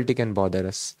difficulty can bother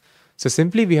us. So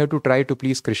simply we have to try to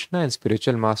please Krishna and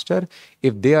spiritual master.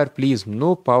 If they are pleased,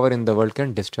 no power in the world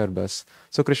can disturb us.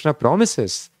 So Krishna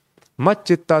promises, Mat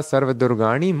chitta sarva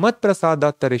durgani, mat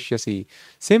prasadat tarishyasi.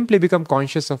 Simply become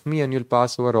conscious of me and you'll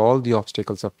pass over all the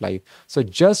obstacles of life. So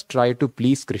just try to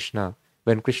please Krishna.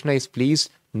 When Krishna is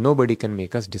pleased, nobody can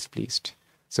make us displeased.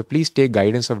 So please take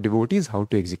guidance of devotees how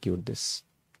to execute this.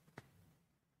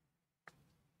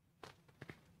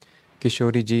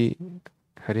 Kishori ji,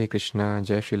 Hare Krishna,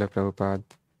 Jai Srila Prabhupada.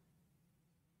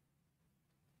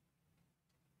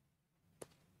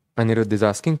 Aniruddha is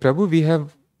asking, Prabhu, we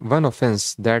have one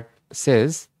offense that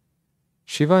says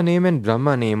Shiva name and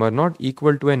Brahma name are not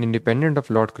equal to and independent of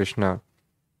Lord Krishna.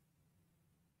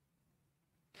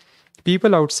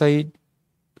 People outside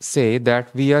say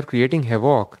that we are creating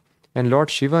havoc and Lord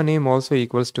Shiva name also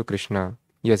equals to Krishna?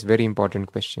 Yes, very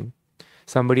important question.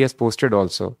 Somebody has posted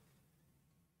also.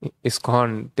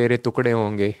 ISKCON, tere tukde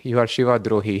honge. You are Shiva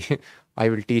Drohi. I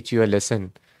will teach you a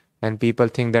lesson. And people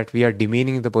think that we are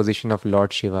demeaning the position of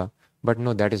Lord Shiva. But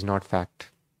no, that is not fact.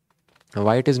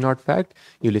 Why it is not fact?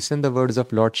 You listen the words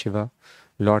of Lord Shiva,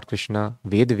 Lord Krishna,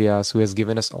 Ved Vyas, who has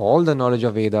given us all the knowledge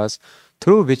of Vedas,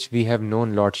 through which we have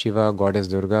known Lord Shiva, Goddess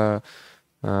Durga,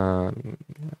 uh,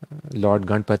 Lord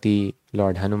Ganpati,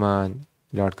 Lord Hanuman,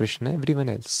 Lord Krishna, everyone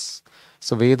else.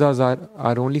 So Vedas are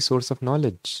our only source of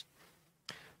knowledge.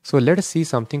 So let us see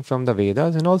something from the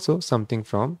Vedas and also something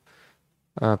from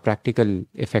practical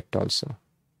effect also.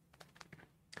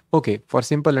 Okay, for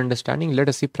simple understanding, let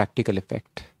us see practical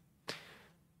effect.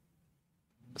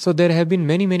 So there have been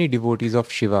many devotees of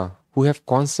Shiva who have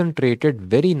concentrated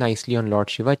very nicely on Lord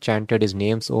Shiva, chanted his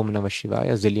names Om Namah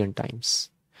Shivaya a zillion times.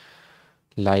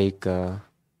 Like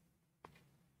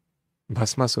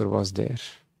Bhasmasur was there.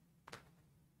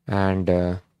 And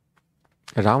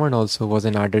Ravan also was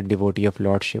an ardent devotee of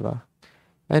Lord Shiva.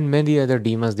 And many other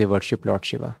demons, they worship Lord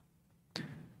Shiva.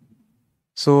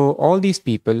 So all these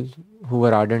people who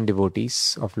were ardent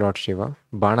devotees of Lord Shiva,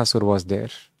 Banasur was there,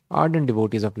 ardent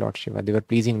devotees of Lord Shiva. They were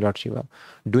pleasing Lord Shiva,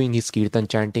 doing his kirtan,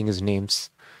 chanting his names.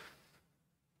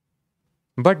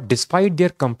 But despite their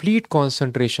complete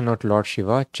concentration on Lord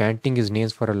Shiva, chanting his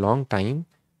names for a long time,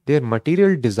 their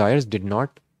material desires did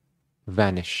not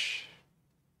vanish.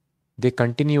 They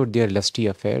continued their lusty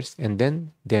affairs and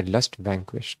then their lust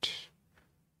vanquished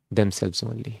themselves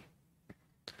only.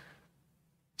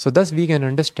 So thus we can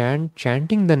understand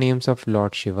chanting the names of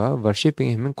Lord Shiva, worshipping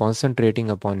him and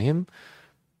concentrating upon him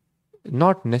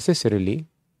not necessarily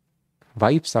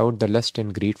wipes out the lust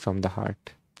and greed from the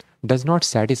heart, does not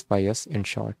satisfy us in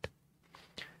short.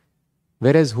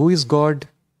 Whereas who is God?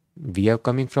 We are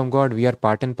coming from God, we are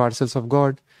part and parcels of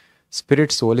God.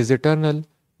 Spirit soul is eternal.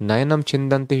 Nayanam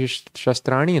chindanti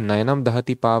shastrani, nayanam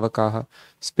dahati pavakaha.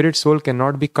 Spirit soul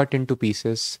cannot be cut into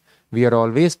pieces. We are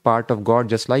always part of God,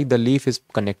 just like the leaf is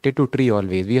connected to tree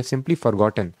always. We have simply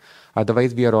forgotten.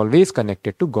 Otherwise, we are always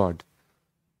connected to God.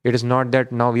 It is not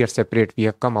that now we are separate, we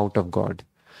have come out of God.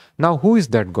 Now, who is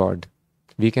that God?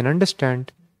 We can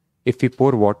understand. If we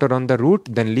pour water on the root,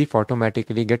 then leaf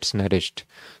automatically gets nourished.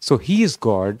 So he is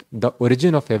God, the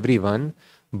origin of everyone.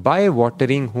 By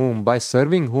watering whom, by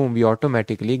serving whom, we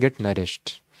automatically get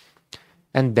nourished.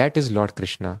 And that is Lord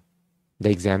Krishna. The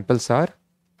examples are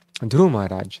Dhruv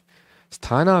Maharaj.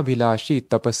 Sthana Bhilashi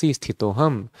Tapasi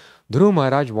Sthitoham. Dhruv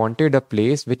Maharaj wanted a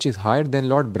place which is higher than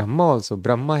Lord Brahma also.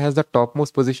 Brahma has the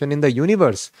topmost position in the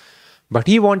universe. But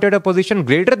he wanted a position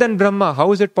greater than Brahma.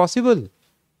 How is it possible?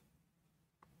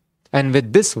 And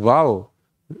with this vow,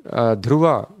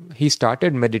 Dhruva, he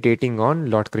started meditating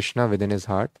on Lord Krishna within his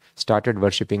heart, started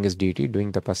worshipping his deity,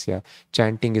 doing tapasya,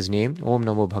 chanting his name, Om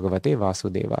Namo Bhagavate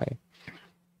Vasudevaya.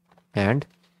 And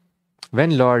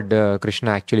when Lord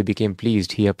Krishna actually became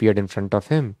pleased, he appeared in front of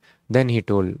him. Then he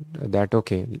told that,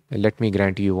 okay, let me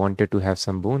grant you wanted to have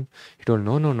some boon. He told,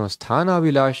 no, sthana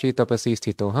vilashi tapasi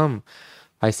sthitoham.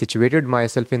 I situated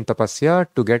myself in tapasya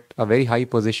to get a very high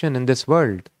position in this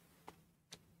world.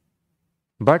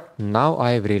 But now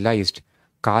I have realized,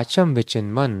 Kacham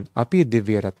vichinman api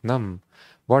divya ratnam.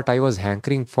 What I was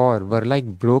hankering for were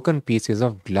like broken pieces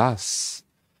of glass.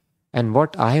 And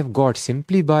what I have got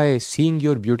simply by seeing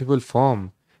your beautiful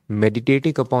form,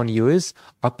 meditating upon you is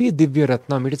api divya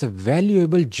ratnam. It is a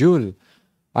valuable jewel.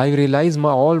 I realize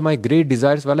all my great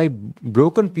desires were like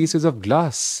broken pieces of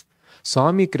glass.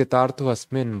 Swami kritartho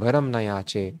asmin varam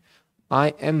nayache.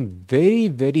 I am very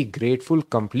grateful,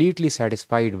 completely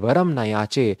satisfied. Varam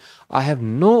nayache. I have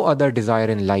no other desire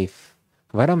in life.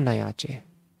 Varam nayache.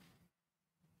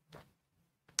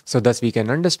 So thus we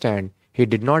can understand, he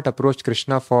did not approach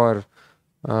Krishna for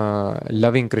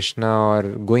loving Krishna or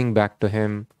going back to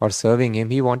him or serving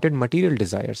him. He wanted material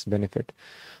desires, benefit.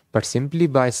 But simply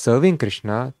by serving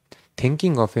Krishna,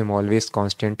 thinking of him always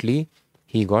constantly,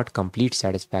 he got complete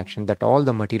satisfaction that all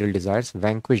the material desires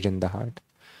vanquished in the heart.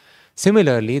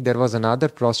 Similarly, there was another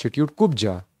prostitute,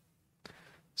 Kubja.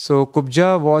 So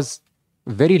Kubja was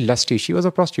very lusty. She was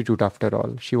a prostitute after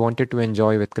all. She wanted to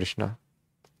enjoy with Krishna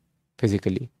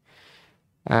physically.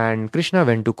 And Krishna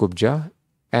went to Kubja.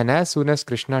 And as soon as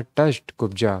Krishna touched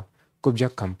Kubja,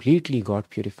 Kubja completely got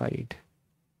purified.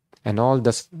 And all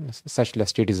the such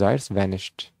lusty desires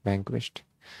vanished, vanquished.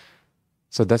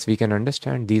 So thus we can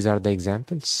understand these are the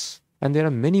examples. And there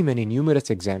are many numerous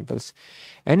examples.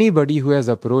 Anybody who has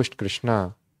approached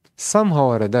Krishna somehow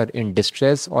or other in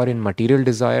distress or in material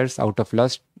desires out of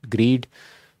lust, greed,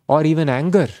 or even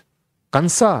anger,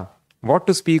 Kansa, what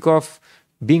to speak of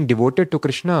being devoted to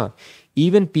Krishna.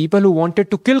 Even people who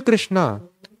wanted to kill Krishna,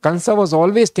 Kansa was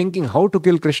always thinking how to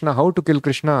kill Krishna, how to kill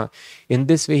Krishna. In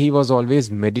this way, he was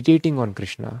always meditating on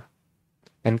Krishna.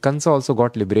 And Kansa also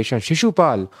got liberation.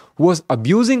 Shishupal, who was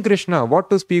abusing Krishna,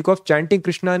 what to speak of chanting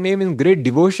Krishna's name in great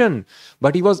devotion,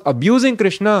 but he was abusing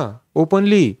Krishna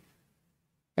openly.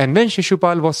 And when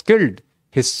Shishupal was killed,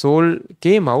 his soul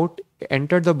came out,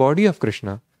 entered the body of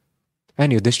Krishna.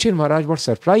 And Yudhishthir Maharaj was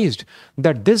surprised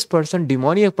that this person,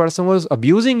 demoniac person, was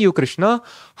abusing you, Krishna.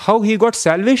 How he got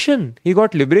salvation, he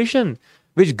got liberation,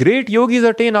 which great yogis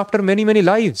attain after many, many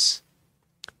lives.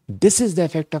 This is the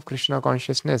effect of Krishna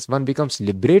consciousness. One becomes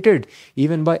liberated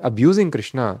even by abusing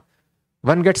Krishna.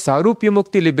 One gets Sarupya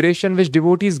Mukti, liberation, which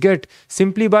devotees get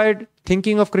simply by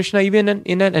thinking of Krishna, even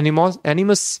in an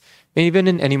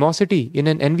animosity, in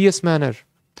an envious manner.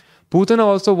 Putana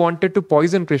also wanted to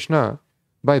poison Krishna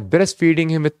by breastfeeding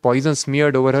him with poison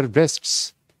smeared over her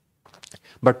breasts.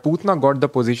 But Putana got the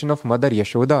position of Mother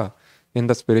Yashoda in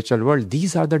the spiritual world.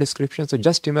 These are the descriptions. So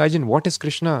just imagine, what is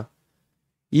Krishna?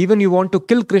 Even you want to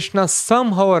kill Krishna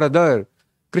somehow or other,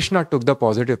 Krishna took the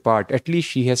positive part. At least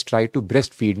she has tried to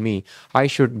breastfeed me. I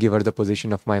should give her the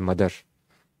position of my mother.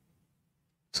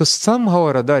 So somehow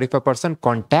or other, if a person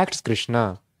contacts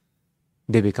Krishna,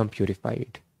 they become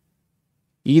purified.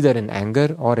 Either in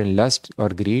anger or in lust or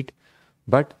greed.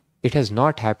 But it has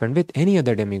not happened with any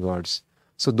other demigods.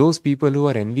 So those people who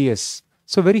are envious,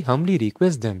 so very humbly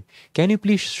request them, can you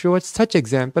please show us such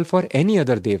example for any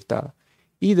other devta?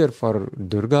 Either for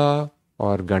Durga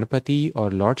or Ganpati or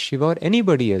Lord Shiva or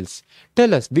anybody else.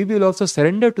 Tell us, we will also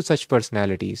surrender to such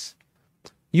personalities.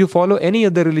 You follow any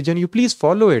other religion, you please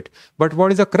follow it. But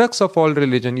what is the crux of all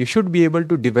religion? You should be able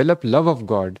to develop love of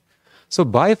God. So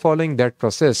by following that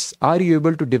process, are you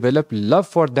able to develop love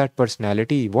for that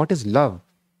personality? What is love?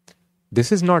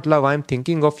 This is not love. I am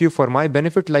thinking of you for my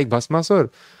benefit, like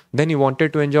Bhasmasur. Then he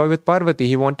wanted to enjoy with Parvati.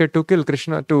 He wanted to kill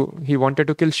Krishna he wanted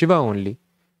to kill Shiva only.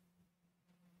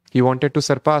 He wanted to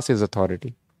surpass his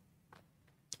authority.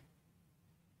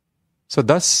 So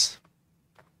thus,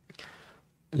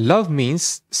 love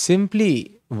means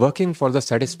simply working for the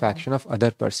satisfaction of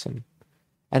other person.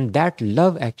 And that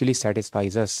love actually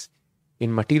satisfies us.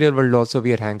 In material world also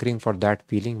we are hankering for that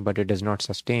feeling, but it does not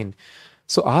sustain.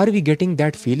 So are we getting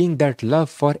that feeling, that love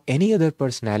for any other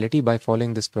personality by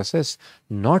following this process?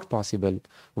 Not possible.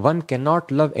 One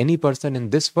cannot love any person in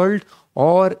this world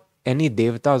or any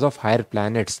devatas of higher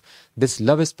planets. This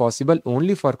love is possible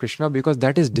only for Krishna, because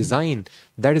that is design.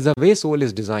 That is the way soul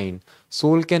is designed.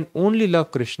 Soul can only love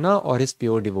Krishna or his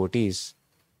pure devotees.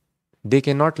 They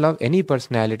cannot love any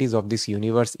personalities of this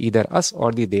universe, either us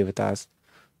or the devatas.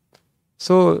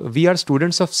 So we are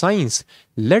students of science.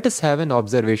 Let us have an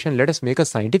observation. Let us make a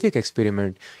scientific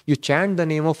experiment. You chant the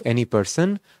name of any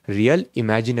person, real,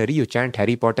 imaginary. You chant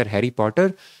Harry Potter, Harry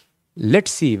Potter.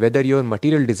 Let's see whether your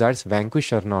material desires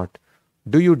vanquish or not.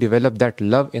 Do you develop that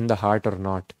love in the heart or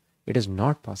not? It is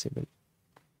not possible.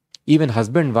 Even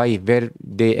husband, wife, where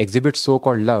they exhibit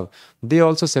so-called love, they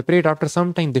also separate after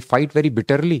some time. They fight very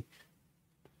bitterly.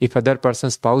 If other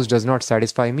person's spouse does not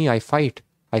satisfy me, I fight.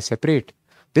 I separate.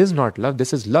 This is not love,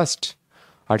 this is lust.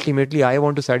 Ultimately, I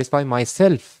want to satisfy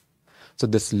myself. So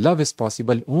this love is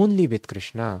possible only with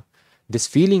Krishna. This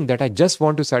feeling that I just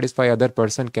want to satisfy other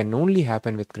person can only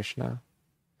happen with Krishna.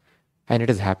 And it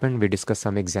has happened. We discuss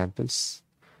some examples.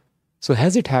 So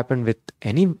has it happened with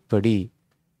anybody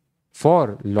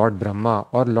for Lord Brahma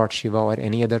or Lord Shiva or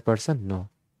any other person? No.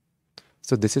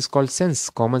 So this is called sense,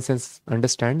 common sense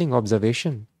understanding,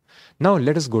 observation. Now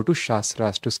let us go to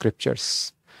Shastras, to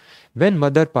scriptures. When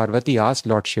Mother Parvati asked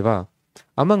Lord Shiva,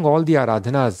 among all the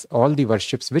aradhanas, all the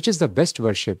worships, which is the best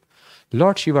worship?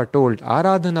 Lord Shiva told,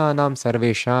 Aradhananam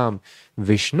sarvesham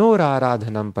Vishnur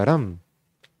aradhanam param.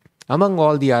 Among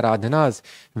all the aradhanas,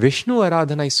 Vishnu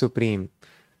aradhana is supreme.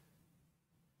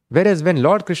 Whereas when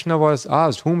Lord Krishna was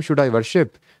asked, whom should I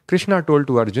worship? Krishna told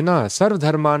to Arjuna, Sarv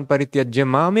dharman parityajya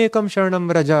mamekam sharanam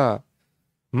vraja.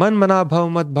 Man mana bhav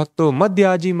mad bhakto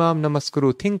madhyaji mam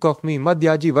namaskuru. Think of me,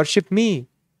 madhyaji, worship me.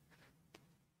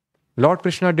 Lord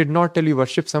Krishna did not tell you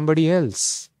worship somebody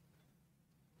else.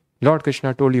 Lord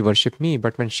Krishna told you worship me,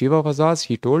 but when Shiva was asked,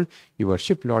 he told you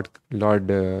worship Lord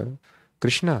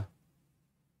Krishna.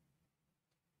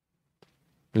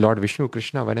 Lord Vishnu,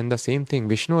 Krishna, one and the same thing.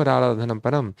 Vishnu aradhanam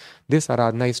param. This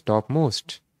aradhana is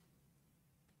topmost.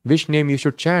 Which name you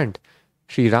should chant?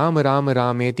 Shri Ram Ram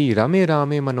Rameti Rame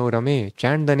Rame Manorame.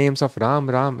 Chant the names of Ram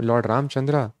Ram, Lord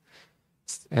Ramchandra.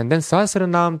 And then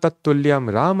Sahasranam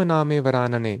Tattulyam Ram Name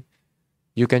Varanane.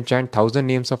 You can chant 1,000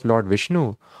 names of Lord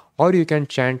Vishnu, or you can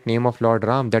chant name of Lord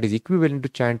Ram. That is equivalent to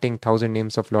chanting 1,000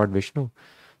 names of Lord Vishnu.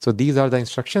 So these are the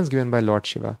instructions given by Lord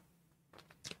Shiva.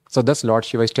 So thus Lord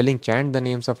Shiva is telling, chant the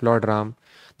names of Lord Ram.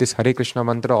 This Hare Krishna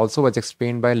mantra also was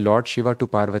explained by Lord Shiva to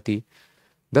Parvati.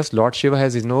 Thus Lord Shiva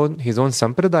has his own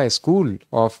sampradaya school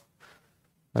of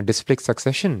disciplic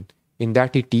succession, in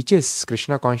that he teaches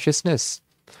Krishna consciousness.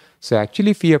 So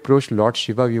actually, if we approach Lord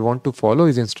Shiva, we want to follow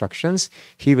his instructions,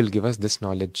 he will give us this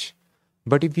knowledge.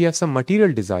 But if we have some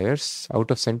material desires, out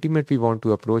of sentiment we want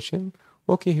to approach him,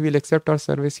 okay, he will accept our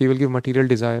service, he will give material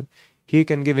desire. He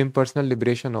can give impersonal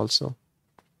liberation also.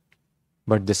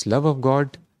 But this love of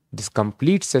God, this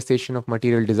complete cessation of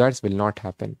material desires will not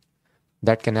happen.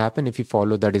 That can happen if we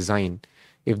follow the design.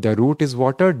 If the root is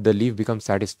watered, the leaf becomes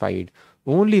satisfied.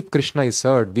 Only if Krishna is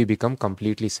served, we become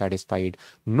completely satisfied.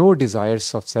 No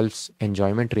desires of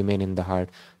self-enjoyment remain in the heart.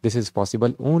 This is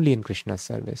possible only in Krishna's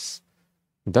service.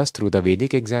 Thus, through the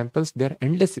Vedic examples, there are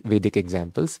endless Vedic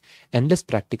examples, endless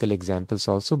practical examples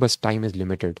also, but time is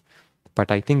limited. But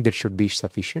I think that should be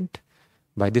sufficient.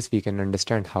 By this, we can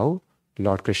understand how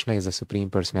Lord Krishna is the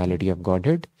Supreme Personality of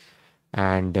Godhead.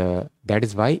 And that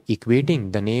is why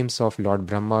equating the names of Lord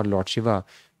Brahma or Lord Shiva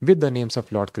with the names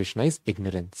of Lord Krishna is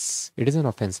ignorance. It is an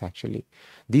offense actually.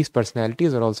 These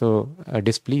personalities are also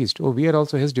displeased. Oh, we are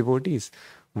also his devotees.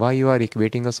 Why you are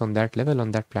equating us on that level,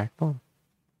 on that platform?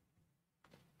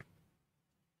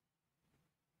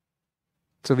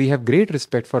 So we have great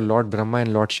respect for Lord Brahma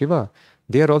and Lord Shiva.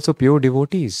 They are also pure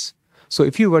devotees. So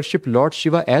if you worship Lord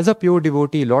Shiva as a pure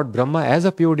devotee, Lord Brahma as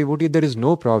a pure devotee, there is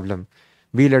no problem.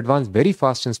 We'll advance very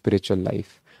fast in spiritual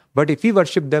life. But if we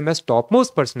worship them as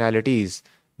topmost personalities,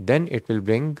 then it will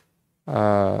bring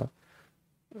a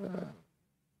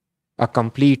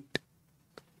complete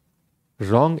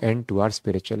wrong end to our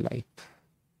spiritual life.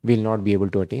 We'll not be able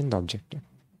to attain the objective.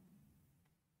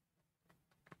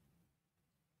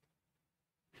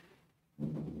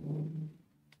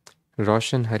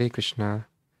 Roshan, Hare Krishna.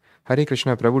 Hare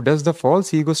Krishna Prabhu, does the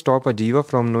false ego stop a jiva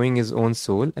from knowing his own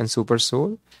soul and super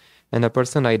soul? And a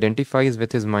person identifies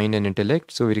with his mind and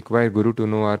intellect, so we require Guru to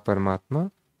know our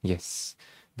Paramatma? Yes.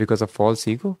 Because of false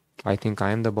ego, I think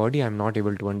I am the body, I am not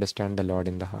able to understand the Lord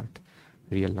in the heart.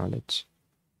 Real knowledge.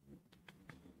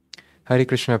 Hare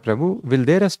Krishna Prabhu, will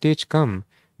there a stage come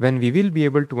when we will be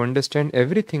able to understand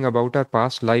everything about our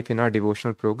past life in our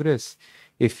devotional progress?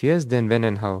 If yes, then when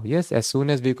and how? Yes, as soon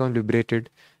as we become liberated,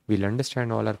 we'll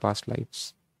understand all our past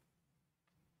lives.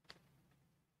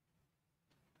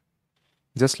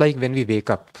 Just like when we wake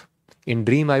up, in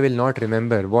dream I will not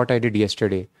remember what I did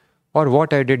yesterday or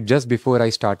what I did just before I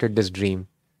started this dream.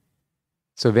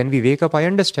 So when we wake up, I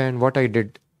understand what I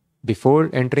did before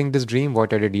entering this dream,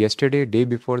 what I did yesterday, day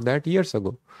before that, years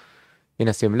ago. In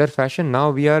a similar fashion, now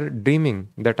we are dreaming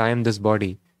that I am this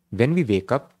body. When we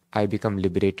wake up, I become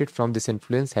liberated from this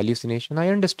influence, hallucination. I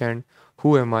understand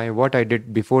who am I, what I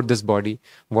did before this body,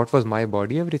 what was my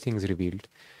body, everything is revealed.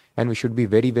 And we should be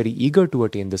very, very eager to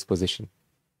attain this position.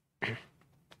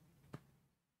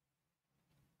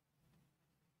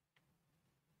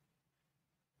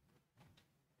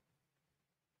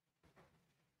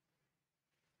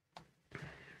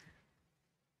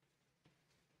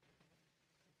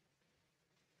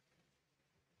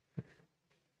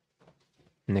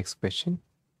 Next question.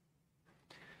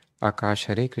 Akash,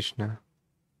 Hare Krishna.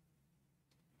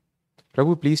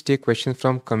 Prabhu, please take questions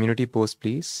from community post,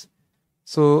 please.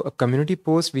 So a community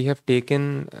post, we have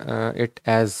taken it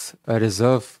as a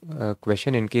reserve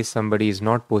question in case somebody is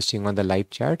not posting on the live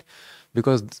chat,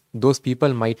 because those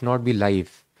people might not be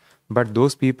live. But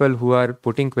those people who are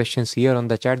putting questions here on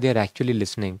the chat, they are actually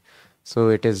listening. So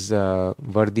it is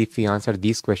worthy if we answer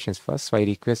these questions first. So I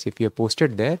request, if you have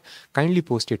posted there, kindly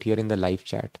post it here in the live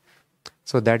chat.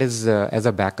 So that is as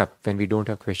a backup when we don't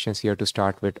have questions here to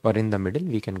start with, or in the middle,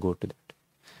 we can go to that.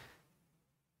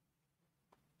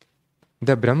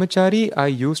 The brahmachari I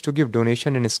used to give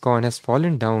donation in ISKCON has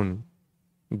fallen down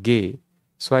gay.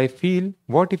 So I feel,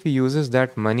 what if he uses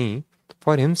that money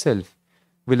for himself?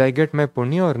 Will I get my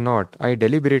punya or not? I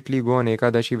deliberately go on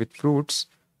Ekadashi with fruits,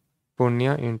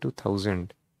 punya into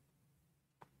 1,000.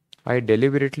 I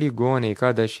deliberately go on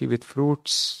Ekadashi with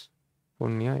fruits,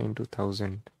 punya into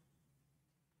 1,000.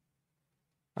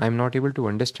 I am not able to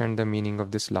understand the meaning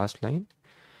of this last line.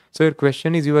 So your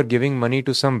question is, you are giving money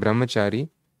to some brahmachari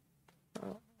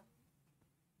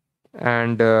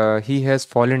and he has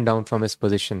fallen down from his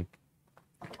position.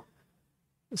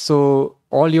 So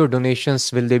all your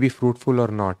donations, will they be fruitful or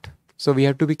not? So we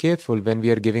have to be careful when we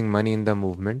are giving money in the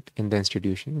movement, in the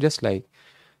institution. Just like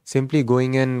simply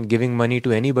going and giving money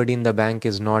to anybody in the bank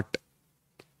is not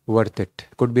worth it.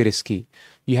 Could be risky.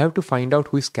 You have to find out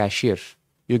who is cashier.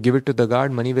 You give it to the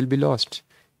guard, money will be lost.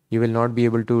 You will not be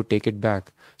able to take it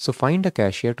back. So find a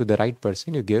cashier to the right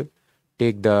person, you give,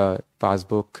 take the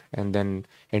passbook, and then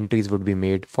entries would be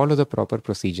made. Follow the proper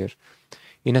procedure.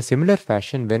 In a similar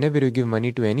fashion, whenever you give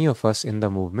money to any of us in the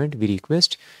movement, we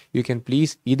request you can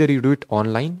please either you do it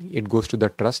online, it goes to the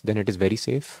trust, then it is very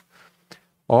safe,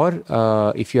 or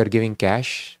if you are giving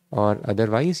cash or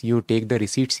otherwise, you take the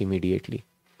receipts immediately.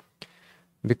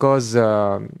 Because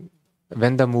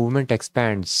when the movement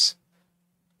expands,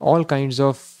 all kinds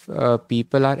of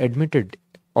people are admitted.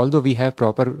 Although we have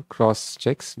proper cross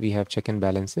checks, we have check and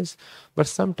balances, but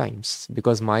sometimes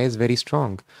because Maya is very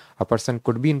strong, a person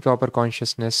could be in proper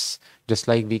consciousness. Just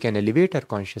like we can elevate our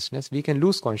consciousness, we can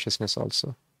lose consciousness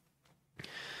also.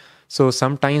 So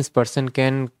sometimes person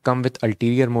can come with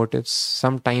ulterior motives.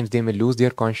 Sometimes they may lose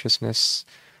their consciousness.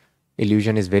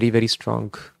 Illusion is very, very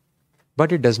strong.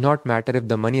 But it does not matter if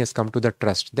the money has come to the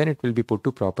trust, then it will be put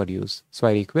to proper use. So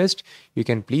I request you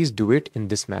can please do it in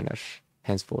this manner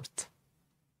henceforth.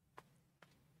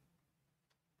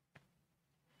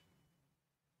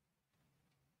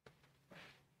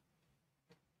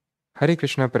 हरे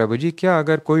कृष्णा प्रभु जी, क्या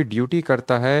अगर कोई duty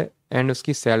करता है and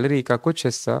उसकी salary का कुछ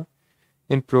हिस्सा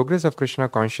in progress of Krishna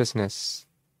consciousness,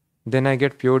 then I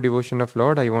get pure devotion of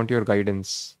Lord? I want your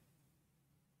guidance.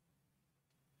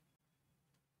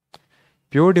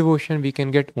 Pure devotion we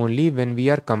can get only when we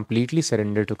are completely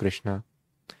surrendered to Krishna.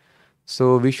 So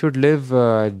we should live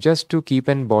just to keep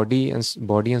an body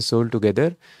and soul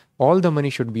together. All the money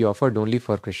should be offered only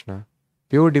for Krishna.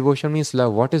 Pure devotion means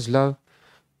love. What is love?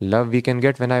 Love we can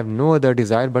get when I have no other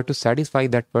desire but to satisfy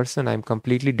that person. I am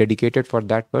completely dedicated for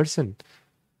that person.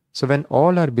 So when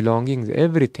all our belongings,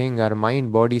 everything, our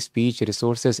mind, body, speech,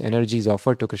 resources, energy is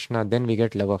offered to Krishna, then we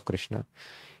get love of Krishna.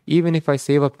 Even if I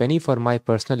save a penny for my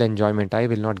personal enjoyment, I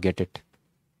will not get it.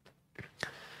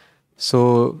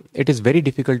 So it is very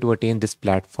difficult to attain this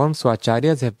platform. So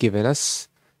Acharyas have given us,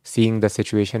 seeing the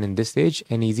situation in this age,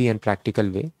 an easy and practical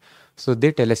way. So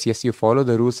they tell us, yes, you follow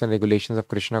the rules and regulations of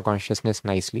Krishna consciousness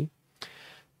nicely.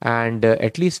 And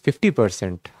at least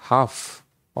 50%, half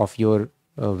of your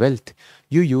wealth,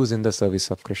 you use in the service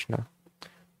of Krishna.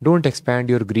 Don't expand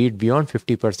your greed beyond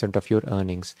 50% of your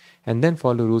earnings, and then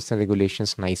follow rules and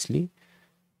regulations nicely,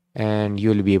 and you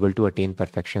will be able to attain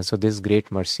perfection. So this is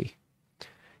great mercy.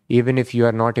 Even if you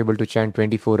are not able to chant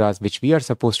 24 hours, which we are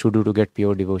supposed to do to get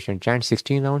pure devotion, chant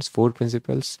 16 rounds, 4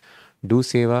 principles, do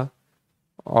seva,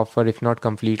 offer if not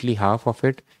completely half of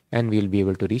it, and we will be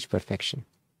able to reach perfection.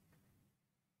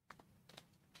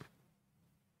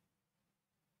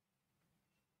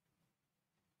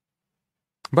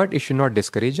 But it should not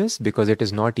discourage us, because it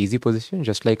is not easy position.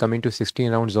 Just like coming to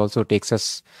 16 rounds also takes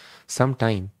us some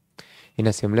time. In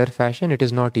a similar fashion, it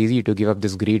is not easy to give up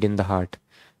this greed in the heart,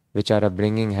 which our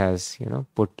upbringing has,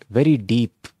 put very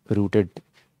deep rooted.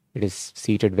 It is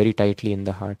seated very tightly in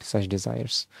the heart, such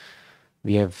desires.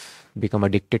 We have become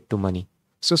addicted to money.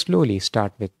 So slowly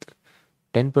start with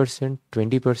 10%,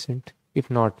 20%, if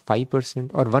not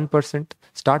 5% or 1%.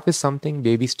 Start with something,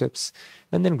 baby steps,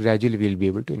 and then gradually we'll be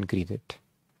able to increase it.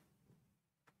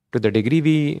 To the degree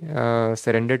we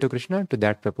surrender to Krishna, to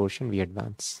that proportion we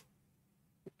advance.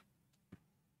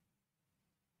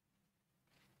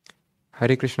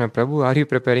 Hare Krishna Prabhu, are you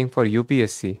preparing for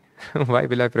UPSC? Why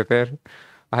will I prepare?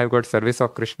 I have got service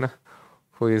of Krishna,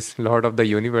 who is Lord of the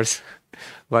universe.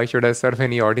 Why should I serve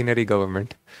any ordinary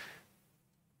government?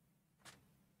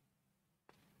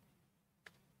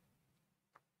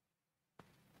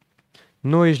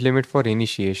 No age limit for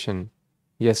initiation.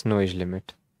 Yes, no age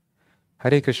limit.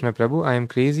 Hare Krishna Prabhu, I am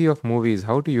crazy of movies.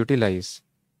 How to utilize?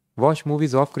 Watch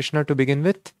movies of Krishna to begin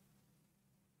with.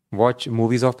 Watch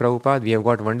movies of Prabhupada. We have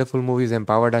got wonderful movies,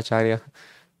 Empowered Acharya,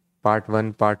 part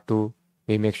 1, part 2.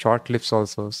 We make short clips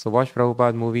also. So watch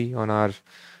Prabhupada movie on our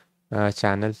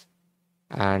channel.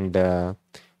 And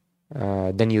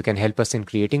then you can help us in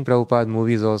creating Prabhupada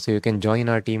movies also. You can join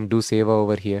our team, do seva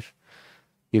over here.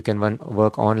 You can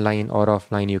work online or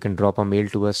offline. You can drop a mail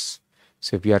to us.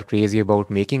 So if you are crazy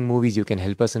about making movies, you can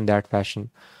help us in that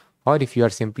fashion. Or if you are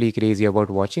simply crazy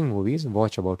about watching movies,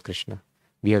 watch about Krishna.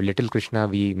 We have Little Krishna,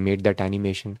 we made that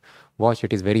animation. Watch,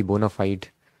 it is very bona fide.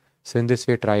 So in this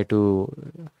way, try to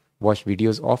watch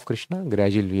videos of Krishna,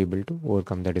 gradually be able to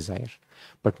overcome the desire.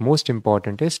 But most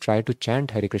important is try to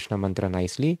chant Hare Krishna mantra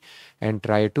nicely and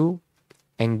try to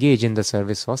engage in the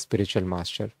service of spiritual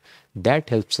master.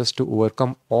 That helps us to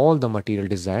overcome all the material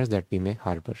desires that we may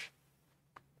harbor.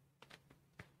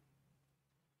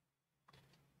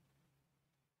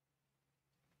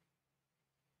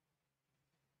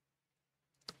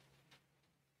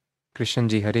 Krishna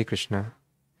ji, Hare Krishna.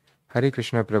 Hare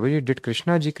Krishna Prabhuji, did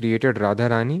Krishna ji created Radha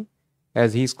Rani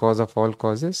as he is cause of all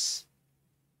causes?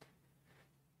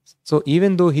 So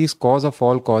even though he is cause of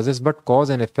all causes, but cause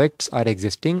and effects are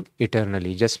existing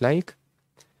eternally. Just like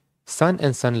sun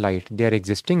and sunlight, they are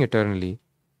existing eternally.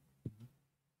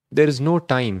 There is no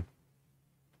time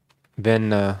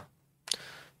when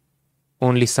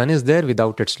only sun is there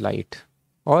without its light.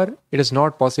 Or it is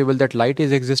not possible that light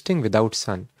is existing without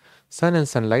sun. Sun and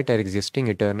sunlight are existing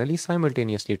eternally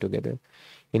simultaneously together.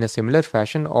 In a similar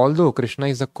fashion, although Krishna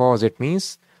is the cause, it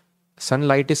means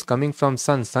sunlight is coming from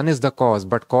sun is the cause,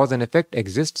 but cause and effect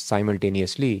exist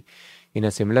simultaneously. In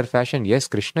a similar fashion, yes,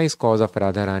 Krishna is cause of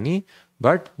Radharani,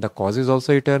 but the cause is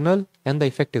also eternal and the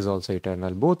effect is also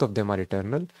eternal. Both of them are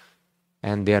eternal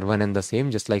and they are one and the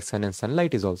same, just like sun and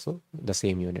sunlight is also the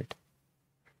same unit.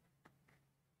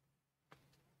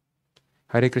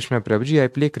 Hare Krishna Prabhuji, I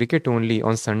play cricket only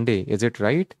on Sunday. Is it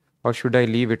right? Or should I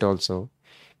leave it also?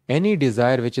 Any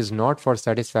desire which is not for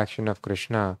satisfaction of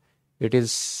Krishna, it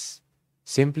is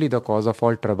simply the cause of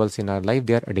all troubles in our life.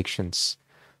 They are addictions.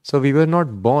 So we were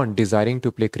not born desiring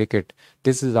to play cricket.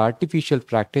 This is artificial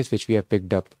practice which we have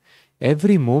picked up.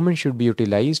 Every moment should be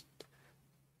utilized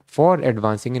for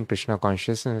advancing in Krishna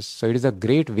consciousness. So it is a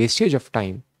great wastage of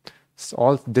time.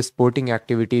 All the sporting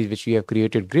activities which we have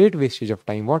created, great wastage of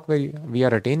time. What we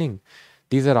are attaining?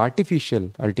 These are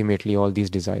artificial, ultimately, all these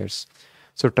desires.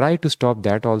 So try to stop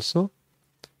that also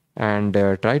and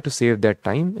try to save that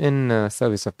time in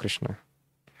service of Krishna.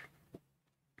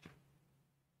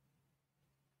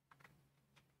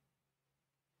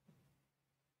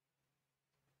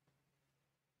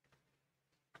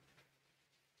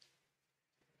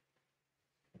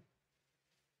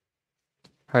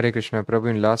 Hare Krishna. Prabhu,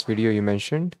 in last video you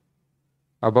mentioned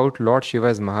about Lord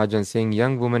Shiva's Mahajan saying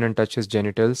young woman and touch his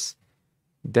genitals.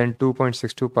 Then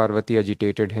 2.62 Parvati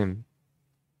agitated him.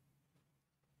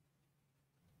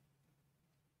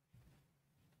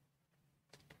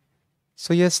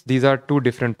 So yes, these are two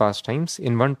different pastimes.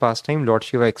 In one pastime, Lord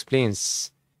Shiva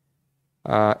exhibits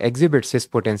his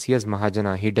potency as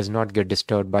Mahajana. He does not get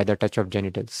disturbed by the touch of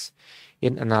genitals.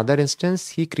 In another instance,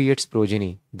 he creates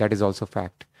progeny. That is also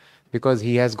fact. Because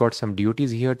he has got some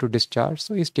duties here to discharge,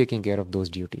 so he's taking care of those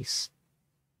duties.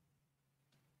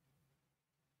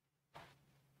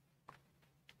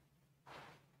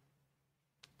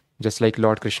 Just like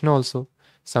Lord Krishna also.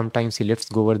 Sometimes he lifts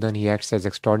Govardhan, he acts as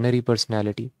extraordinary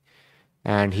personality.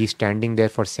 And he's standing there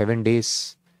for 7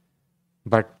 days.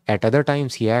 But at other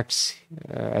times he acts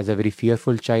as a very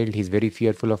fearful child. He's very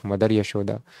fearful of Mother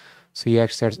Yashoda. So he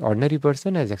acts as ordinary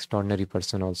person, as extraordinary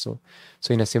person also.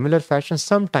 So in a similar fashion,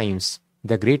 sometimes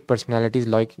the great personalities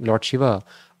like Lord Shiva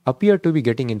appear to be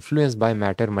getting influenced by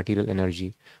matter, material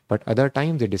energy. But other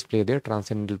times they display their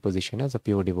transcendental position as a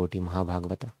pure devotee,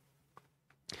 Mahabhagavata.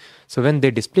 So when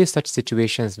they display such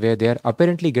situations where they are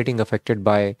apparently getting affected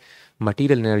by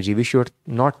material energy, we should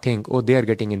not think, oh, they are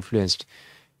getting influenced.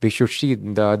 We should see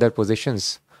the other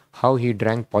positions, how he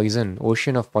drank poison,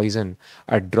 ocean of poison,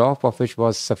 a drop of which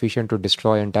was sufficient to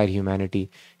destroy entire humanity.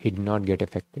 He did not get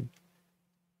affected.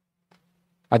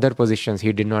 Other positions,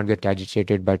 he did not get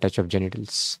agitated by touch of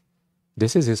genitals.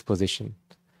 This is his position.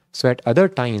 So at other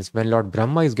times, when Lord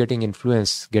Brahma is getting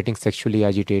influenced, getting sexually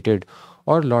agitated,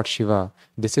 or Lord Shiva,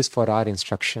 this is for our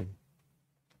instruction.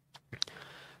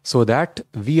 So that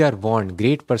we are warned,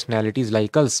 great personalities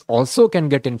like us also can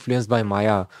get influenced by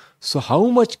Maya. So how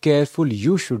much careful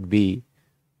you should be.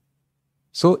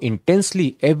 So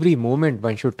intensely, every moment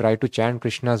one should try to chant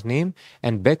Krishna's name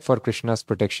and beg for Krishna's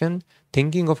protection,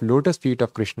 thinking of lotus feet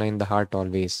of Krishna in the heart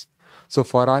always. So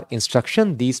for our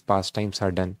instruction, these pastimes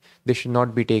are done. They should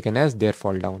not be taken as their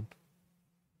fall down.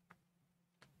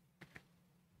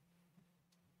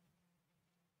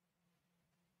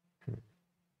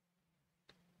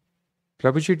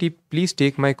 Prabhuji, please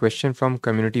take my question from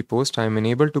community post. I am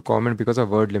unable to comment because of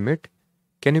word limit.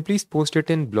 Can you please post it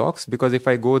in blocks? Because if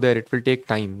I go there, it will take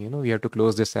time. We have to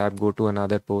close this app, go to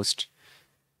another post.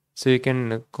 So you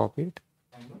can copy it.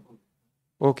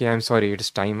 Okay, I'm sorry. It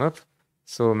is time up.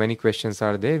 So many questions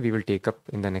are there. We will take up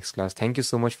in the next class. Thank you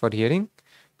so much for hearing.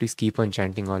 Please keep on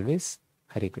chanting always.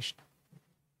 Hare Krishna.